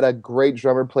 Yeah, I had a great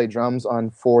drummer play drums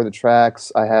on 4 of the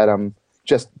tracks. I had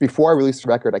just before I released the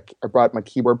record, I brought my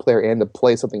keyboard player in to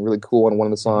play something really cool on one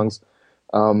of the songs.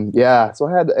 So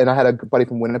I had a buddy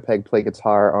from Winnipeg play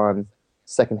guitar on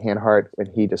Secondhand Heart, and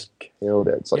he just killed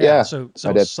it. So yeah, so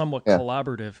I did. somewhat Yeah.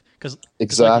 collaborative, because like you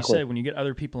Exactly. said, when you get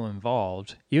other people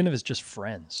involved, even if it's just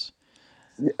friends,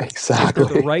 Yeah, if exactly.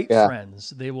 they're the right Yeah.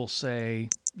 friends, they will say,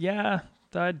 "Yeah,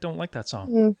 I don't like that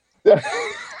song,"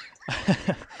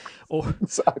 or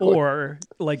Exactly. or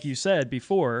like you said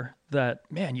before, that,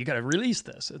 man, you got to release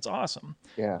this. It's awesome.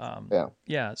 Yeah. Yeah.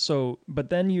 Yeah. So, but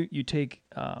then you take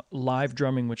live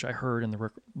drumming, which I heard in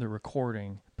the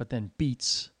recording, but then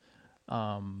beats,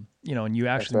 and you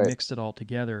actually right. mixed it all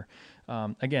together.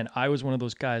 Again, I was one of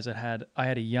those guys that I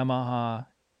had a Yamaha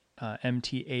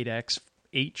MT8X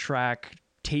 8-track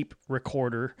tape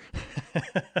recorder.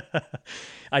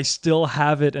 I still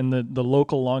have it, and the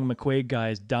local Long McQuaid guy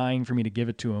is dying for me to give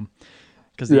it to him,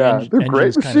 because the Yeah, they're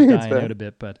great engine's kind of machines, dying man. out a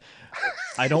bit, but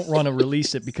I don't want to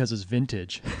release it because it's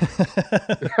vintage.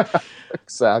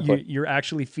 Exactly. You're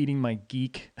actually feeding my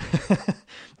geek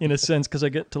in a sense, because I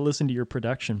get to listen to your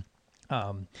production.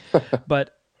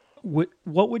 But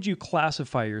what would you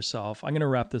classify yourself? I'm going to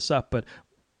wrap this up, but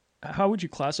how would you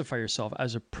classify yourself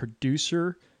as a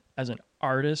producer, as an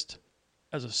artist,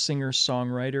 as a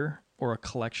singer-songwriter, or a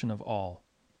collection of all?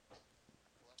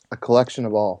 A collection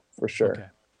of all, for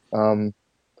sure. Okay.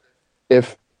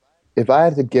 If I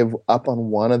had to give up on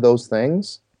one of those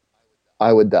things,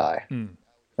 I would die.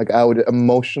 Like I would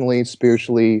emotionally,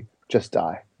 spiritually just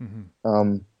die.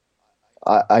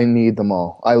 I need them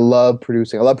all. I love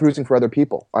producing. I love producing for other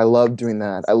people. I love doing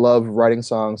that. I love writing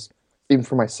songs, even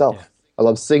for myself. Yeah. I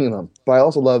love singing them, but I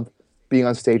also love being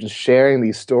on stage and sharing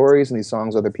these stories and these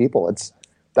songs with other people.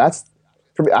 That's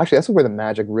for me. Actually, that's where the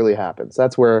magic really happens.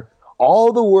 That's where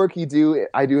all the work I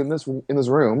do in this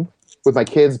room with my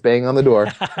kids banging on the door,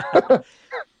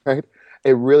 right?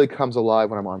 It really comes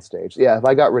alive when I'm on stage. Yeah, if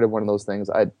I got rid of one of those things,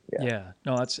 Yeah,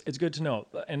 no, it's good to know.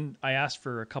 And I asked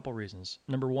for a couple reasons.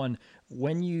 Number one,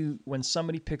 when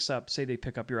somebody say they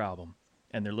pick up your album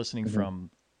and they're listening from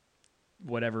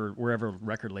wherever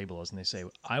record label is, and they say,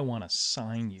 I want to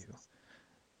sign you,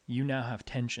 you now have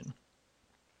tension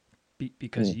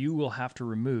because you will have to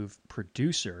remove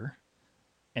producer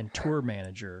and tour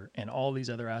manager and all these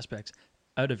other aspects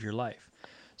out of your life.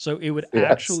 So it would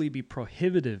actually be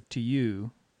prohibitive to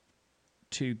you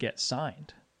to get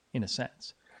signed, in a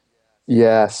sense.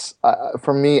 Yes.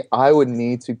 For me, I would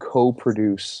need to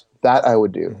co-produce. That I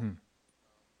would do.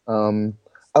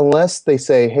 Unless they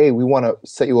say, hey, we want to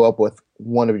set you up with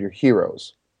one of your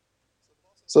heroes.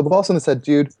 So if all of a sudden they said,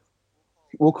 dude,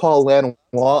 we'll call Lanois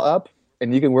up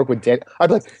and you can work with Dan, I'd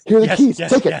be like, here are the keys,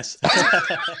 take it.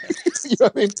 You know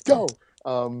what I mean? Go.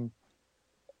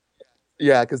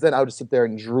 Yeah, because then I would just sit there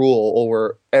and drool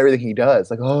over everything he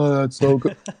does. Like, oh, that's so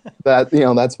good.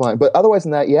 That's fine. But otherwise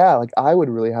than that, yeah, like I would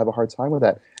really have a hard time with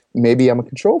that. Maybe I'm a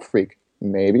control freak.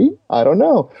 Maybe. I don't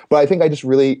know. But I think I just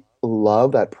really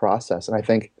love that process. And I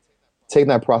think taking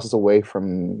that process away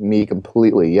from me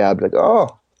completely, I'd be like, oh,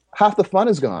 half the fun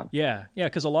is gone. Yeah,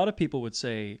 because a lot of people would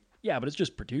say, yeah, but it's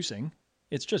just producing.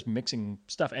 It's just mixing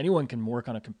stuff. Anyone can work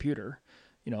on a computer.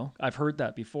 I've heard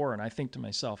that before, and I think to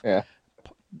myself,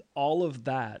 all of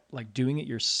that, like doing it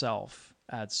yourself,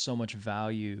 adds so much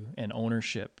value and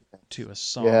ownership to a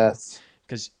song. Yes.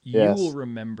 Because you will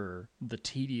remember the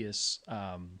tedious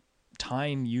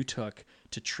time you took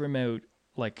to trim out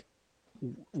like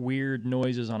weird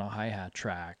noises on a hi-hat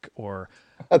track or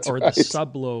the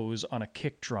sub-lows on a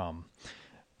kick drum.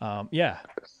 And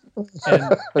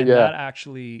that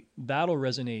actually, that'll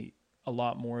resonate a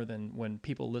lot more than when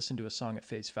people listen to a song at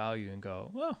face value and go,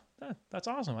 well, that's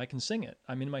awesome. I can sing it.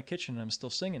 I'm in my kitchen and I'm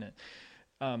still singing it.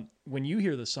 When you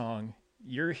hear the song,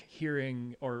 you're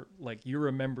hearing or like you're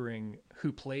remembering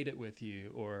who played it with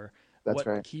you or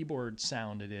what keyboard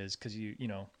sound it is. Cause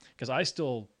cause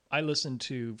I listen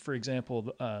to, for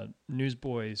example,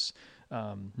 Newsboys'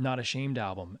 Not Ashamed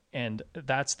album, and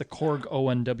that's the Korg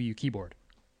ONW keyboard.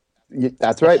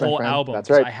 That's right. The whole album. That's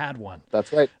right. I had one.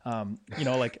 That's right.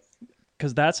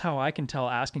 Because that's how I can tell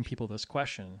asking people this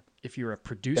question, if you're a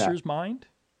producer's mind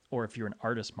or if you're an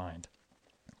artist's mind.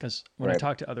 Because when I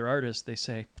talk to other artists, they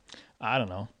say, I don't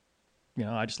know,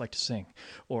 I just like to sing.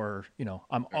 Or,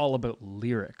 I'm all about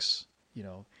lyrics,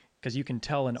 because you can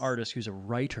tell an artist who's a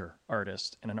writer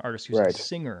artist and an artist who's a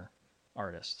singer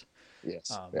artist.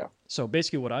 Yes. So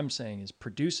basically what I'm saying is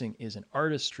producing is an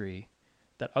artistry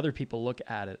that other people look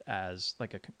at it as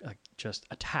like just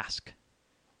a task.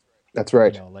 That's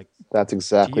right. That's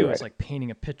exactly right. It's like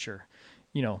painting a picture,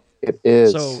 It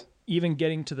is. So even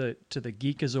getting to the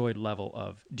geekazoid level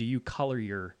of, do you color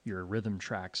your rhythm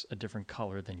tracks a different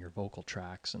color than your vocal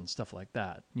tracks and stuff like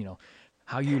that?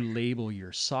 How you label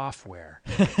your software.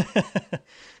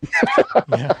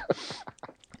 Yeah.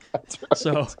 That's right.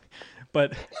 So,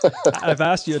 but I've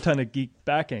asked you a ton of geek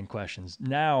backend questions.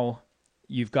 Now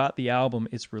you've got the album.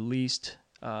 It's released.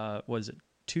 Was it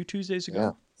 2 Tuesdays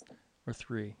ago or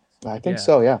 3? I think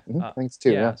so. Yeah. I think it's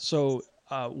 2. Yeah. So,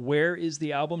 where is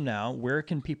the album now? Where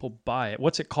can people buy it?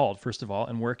 What's it called, first of all,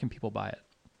 and where can people buy it?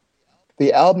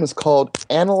 The album is called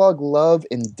Analog Love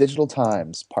in Digital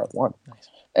Times, Part 1. Nice.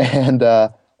 And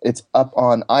it's up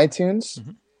on iTunes.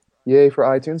 Mm-hmm. Yay for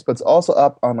iTunes. But it's also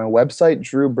up on my website,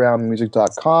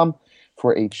 drewbrownmusic.com,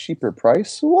 for a cheaper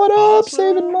price. What up?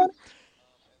 Saving money.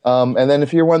 And then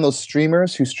if you're one of those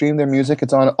streamers who stream their music,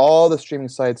 it's on all the streaming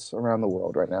sites around the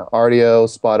world right now. Rdio,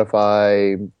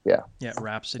 Spotify,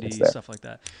 Rhapsody, stuff like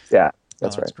that. Yeah,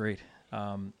 that's right. That's great.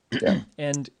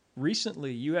 And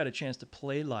recently you had a chance to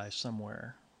play live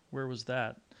somewhere. Where was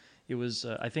that? It was,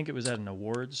 I think it was at an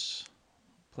awards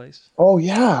place. Oh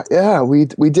yeah. We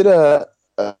did a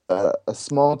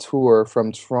small tour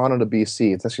from Toronto to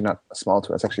BC. It's actually not a small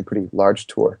tour. It's actually a pretty large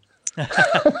tour.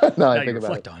 Now I think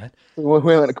about it. On it. We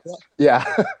went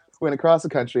across the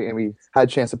country and we had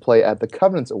a chance to play at the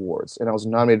Covenants Awards, and I was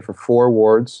nominated for 4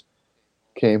 awards.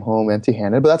 Came home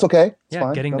empty-handed, but that's okay. It's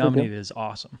fine. Getting nominated is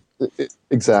awesome.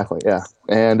 Exactly, yeah.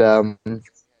 And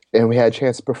we had a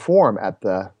chance to perform at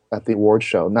the award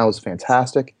show, and that was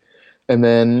fantastic. And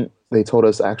then they told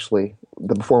us actually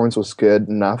the performance was good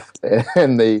enough,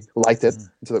 and they liked it,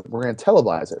 so we're going to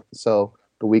televise it. So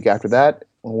the week after that,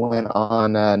 we went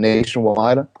on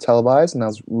nationwide televised, and that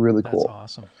was really cool.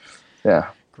 That's awesome. Yeah.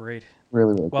 Great.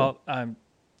 Really, really cool. Well,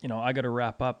 I got to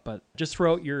wrap up, but just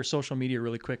throw out your social media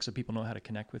really quick so people know how to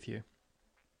connect with you.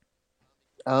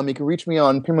 You can reach me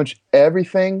on pretty much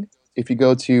everything if you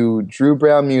go to Drew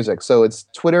Brown Music. So it's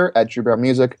Twitter at Drew Brown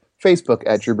Music, Facebook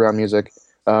at Drew Brown Music,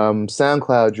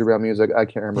 SoundCloud Drew Brown Music. I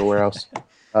can't remember where else.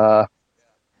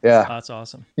 Yeah. That's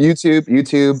awesome.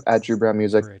 YouTube at Drew Brown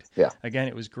Music. Great. Yeah. Again,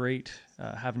 it was great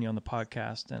having you on the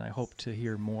podcast, and I hope to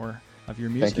hear more of your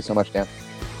music. Thank you so much, Dan.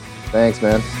 Thanks,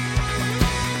 man.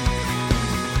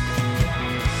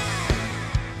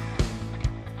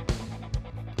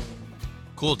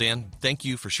 Cool, Dan. Thank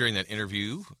you for sharing that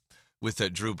interview with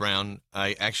Drew Brown.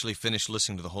 I actually finished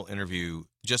listening to the whole interview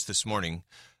just this morning.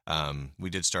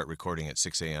 We did start recording at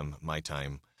 6 a.m. my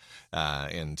time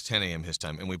and 10 a.m. his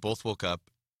time, and we both woke up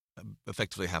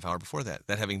effectively a half hour before that.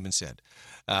 That having been said.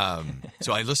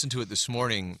 So I listened to it this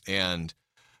morning, and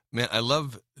man, I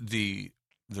love the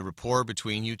rapport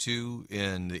between you two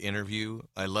in the interview.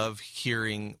 I love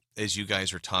hearing as you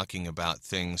guys are talking about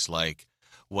things like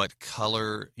what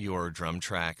color your drum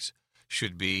tracks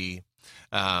should be,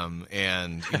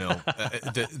 and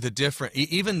the different,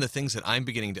 even the things that I'm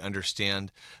beginning to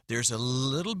understand. There's a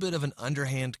little bit of an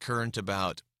underhand current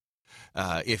about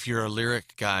if you're a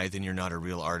lyric guy, then you're not a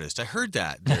real artist. I heard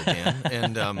that there, Dan,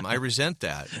 and I resent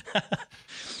that.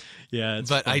 Yeah,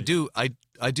 but funny.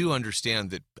 I do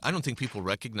understand that. I don't think people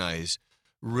recognize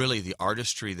really the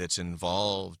artistry that's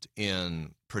involved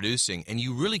in producing, and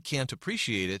you really can't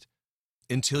appreciate it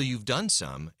until you've done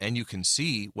some and you can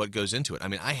see what goes into it. I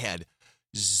mean, I had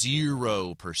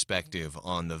zero perspective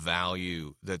on the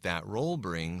value that role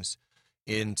brings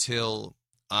until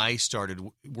I started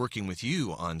working with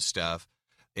you on stuff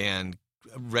and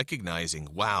recognizing,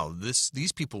 wow,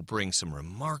 these people bring some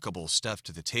remarkable stuff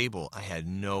to the table. I had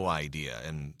no idea.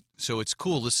 And so it's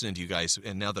cool listening to you guys,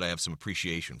 and now that I have some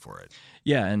appreciation for it.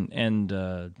 Yeah,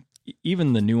 and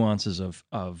even the nuances of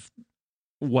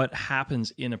what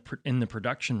happens in the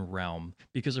production realm,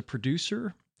 because a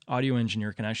producer, audio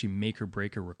engineer can actually make or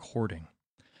break a recording.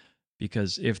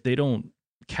 Because if they don't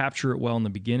capture it well in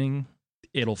the beginning,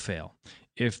 it'll fail.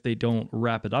 If they don't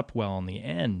wrap it up well in the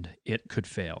end, it could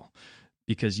fail.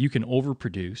 Because you can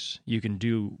overproduce, you can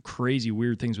do crazy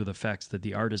weird things with effects that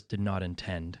the artist did not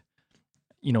intend.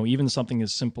 Even something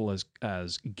as simple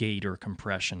as gate or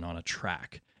compression on a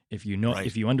track. If you know, Right.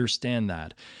 If you understand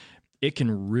that, it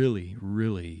can really,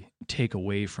 really take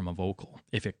away from a vocal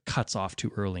if it cuts off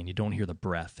too early and you don't hear the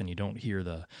breath and you don't hear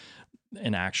the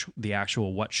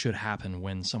actual what should happen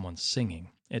when someone's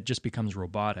singing. It just becomes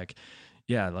robotic.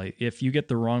 Yeah, like if you get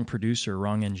the wrong producer,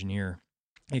 wrong engineer,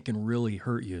 it can really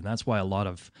hurt you. And that's why a lot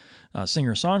of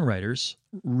singer-songwriters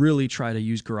really try to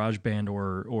use GarageBand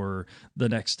or the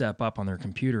next step up on their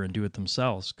computer and do it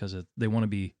themselves because they want to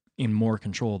be in more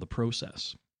control of the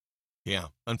process. Yeah.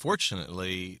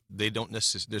 Unfortunately, they don't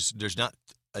necessarily, there's not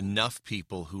enough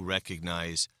people who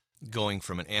recognize going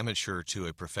from an amateur to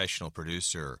a professional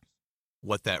producer,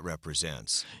 what that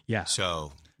represents. Yeah.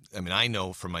 So, I mean, I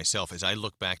know for myself, as I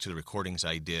look back to the recordings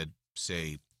I did,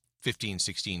 say, 15,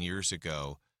 16 years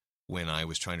ago, when I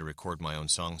was trying to record my own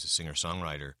songs as a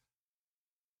singer-songwriter,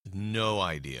 no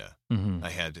idea. Mm-hmm.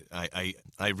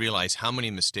 I realized how many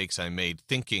mistakes I made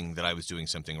thinking that I was doing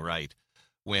something right,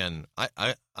 when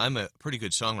I'm a pretty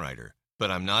good songwriter, but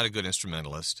I'm not a good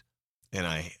instrumentalist, and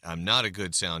I'm not a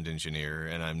good sound engineer,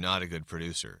 and I'm not a good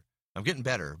producer. I'm getting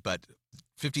better, but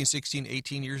 15, 16,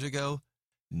 18 years ago,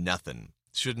 nothing.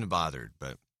 Shouldn't have bothered,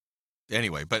 but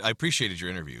anyway, but I appreciated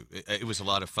your interview. It was a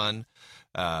lot of fun,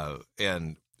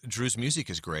 and Drew's music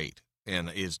is great and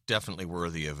is definitely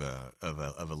worthy of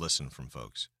a listen from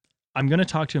folks. I'm going to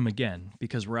talk to him again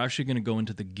because we're actually going to go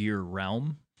into the gear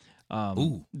realm.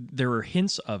 There were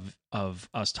hints of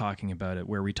us talking about it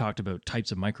where we talked about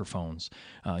types of microphones.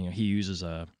 He uses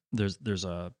there's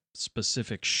a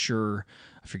specific Shure,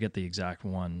 I forget the exact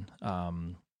one.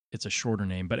 It's a shorter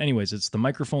name, but anyways, it's the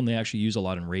microphone they actually use a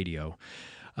lot in radio.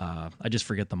 I just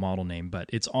forget the model name, but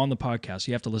it's on the podcast. So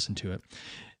you have to listen to it.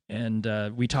 And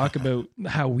we talk about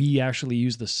how we actually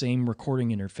use the same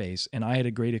recording interface, and I had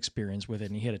a great experience with it,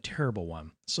 and he had a terrible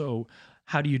one. So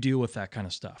how do you deal with that kind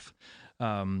of stuff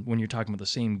when you're talking about the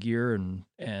same gear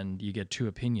and you get two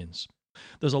opinions?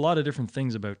 There's a lot of different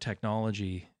things about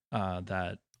technology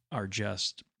that are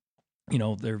just,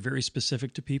 they're very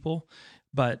specific to people,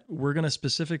 but we're going to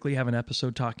specifically have an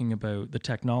episode talking about the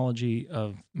technology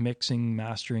of mixing,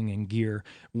 mastering, and gear,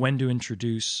 when to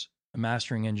introduce a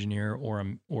mastering engineer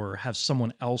or have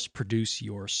someone else produce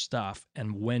your stuff,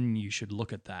 and when you should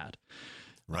look at that.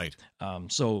 Right.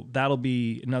 So that'll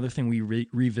be another thing we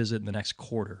revisit in the next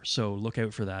quarter. So look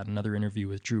out for that. Another interview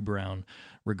with Drew Brown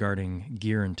regarding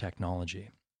gear and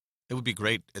technology. It would be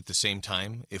great at the same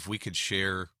time if we could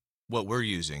share what we're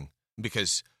using,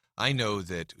 because I know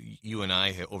that you and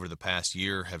I over the past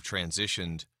year have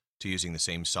transitioned to using the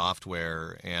same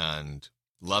software and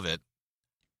love it.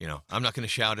 I'm not going to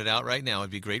shout it out right now.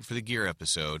 It'd be great for the gear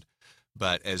episode.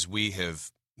 But as we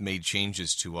have made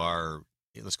changes to our,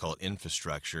 let's call it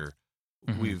infrastructure,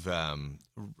 we've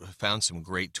found some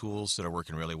great tools that are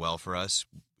working really well for us.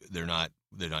 They're not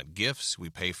gifts. We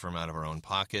pay for them out of our own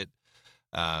pocket.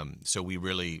 So we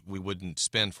wouldn't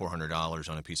spend $400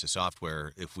 on a piece of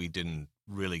software if we didn't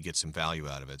really get some value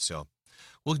out of it. So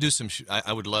we'll do some.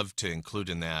 I would love to include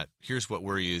in that. Here's what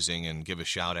we're using, and give a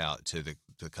shout out to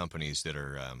the companies that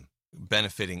are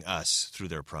benefiting us through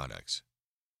their products.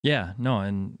 Yeah, no,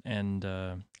 and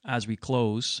as we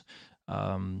close,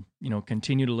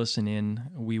 continue to listen in.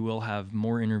 We will have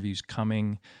more interviews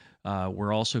coming.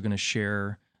 We're also going to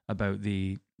share about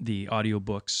the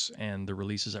audiobooks and the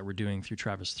releases that we're doing through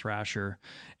Travis Thrasher.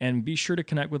 And be sure to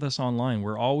connect with us online.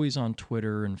 We're always on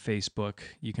Twitter and Facebook.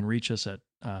 You can reach us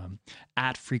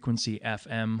at Frequency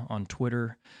FM on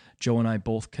Twitter. Joe and I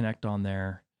both connect on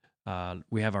there.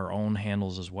 We have our own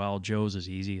handles as well. Joe's is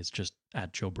easy. It's just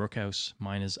at Joe Brookhouse.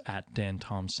 Mine is at Dan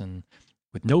Thompson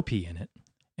with no P in it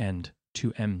and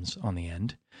 2 M's on the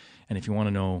end. And if you want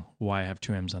to know why I have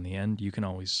 2 M's on the end, you can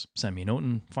always send me a note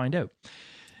and find out.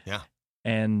 Yeah.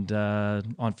 And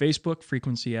on Facebook,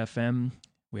 Frequency FM,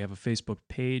 we have a Facebook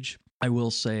page. I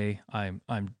will say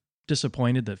I'm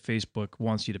disappointed that Facebook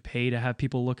wants you to pay to have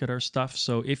people look at our stuff.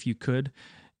 So if you could,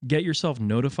 get yourself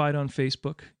notified on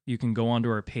Facebook. You can go onto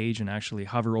our page and actually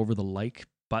hover over the like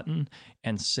button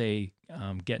and say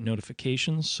get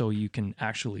notifications, so you can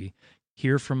actually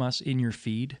hear from us in your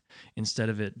feed instead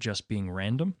of it just being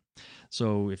random.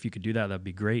 So if you could do that, that'd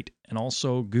be great. And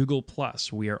also Google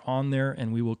Plus, we are on there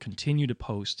and we will continue to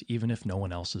post even if no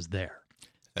one else is there.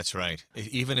 That's right.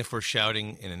 Even if we're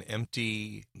shouting in an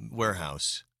empty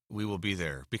warehouse, we will be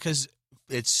there, because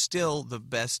it's still the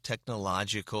best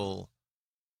technological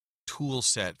tool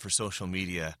set for social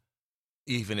media,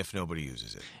 even if nobody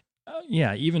uses it.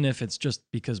 Yeah, even if it's just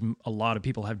because a lot of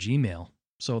people have Gmail.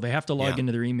 So they have to log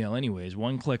into their email anyways.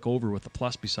 One click over with a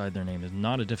plus beside their name is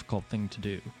not a difficult thing to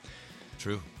do.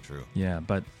 True. Yeah,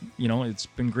 but, it's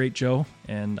been great, Joe,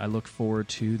 and I look forward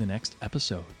to the next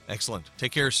episode. Excellent.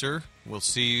 Take care, sir. We'll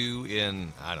see you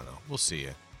in, we'll see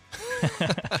you.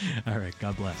 All right,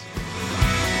 God bless.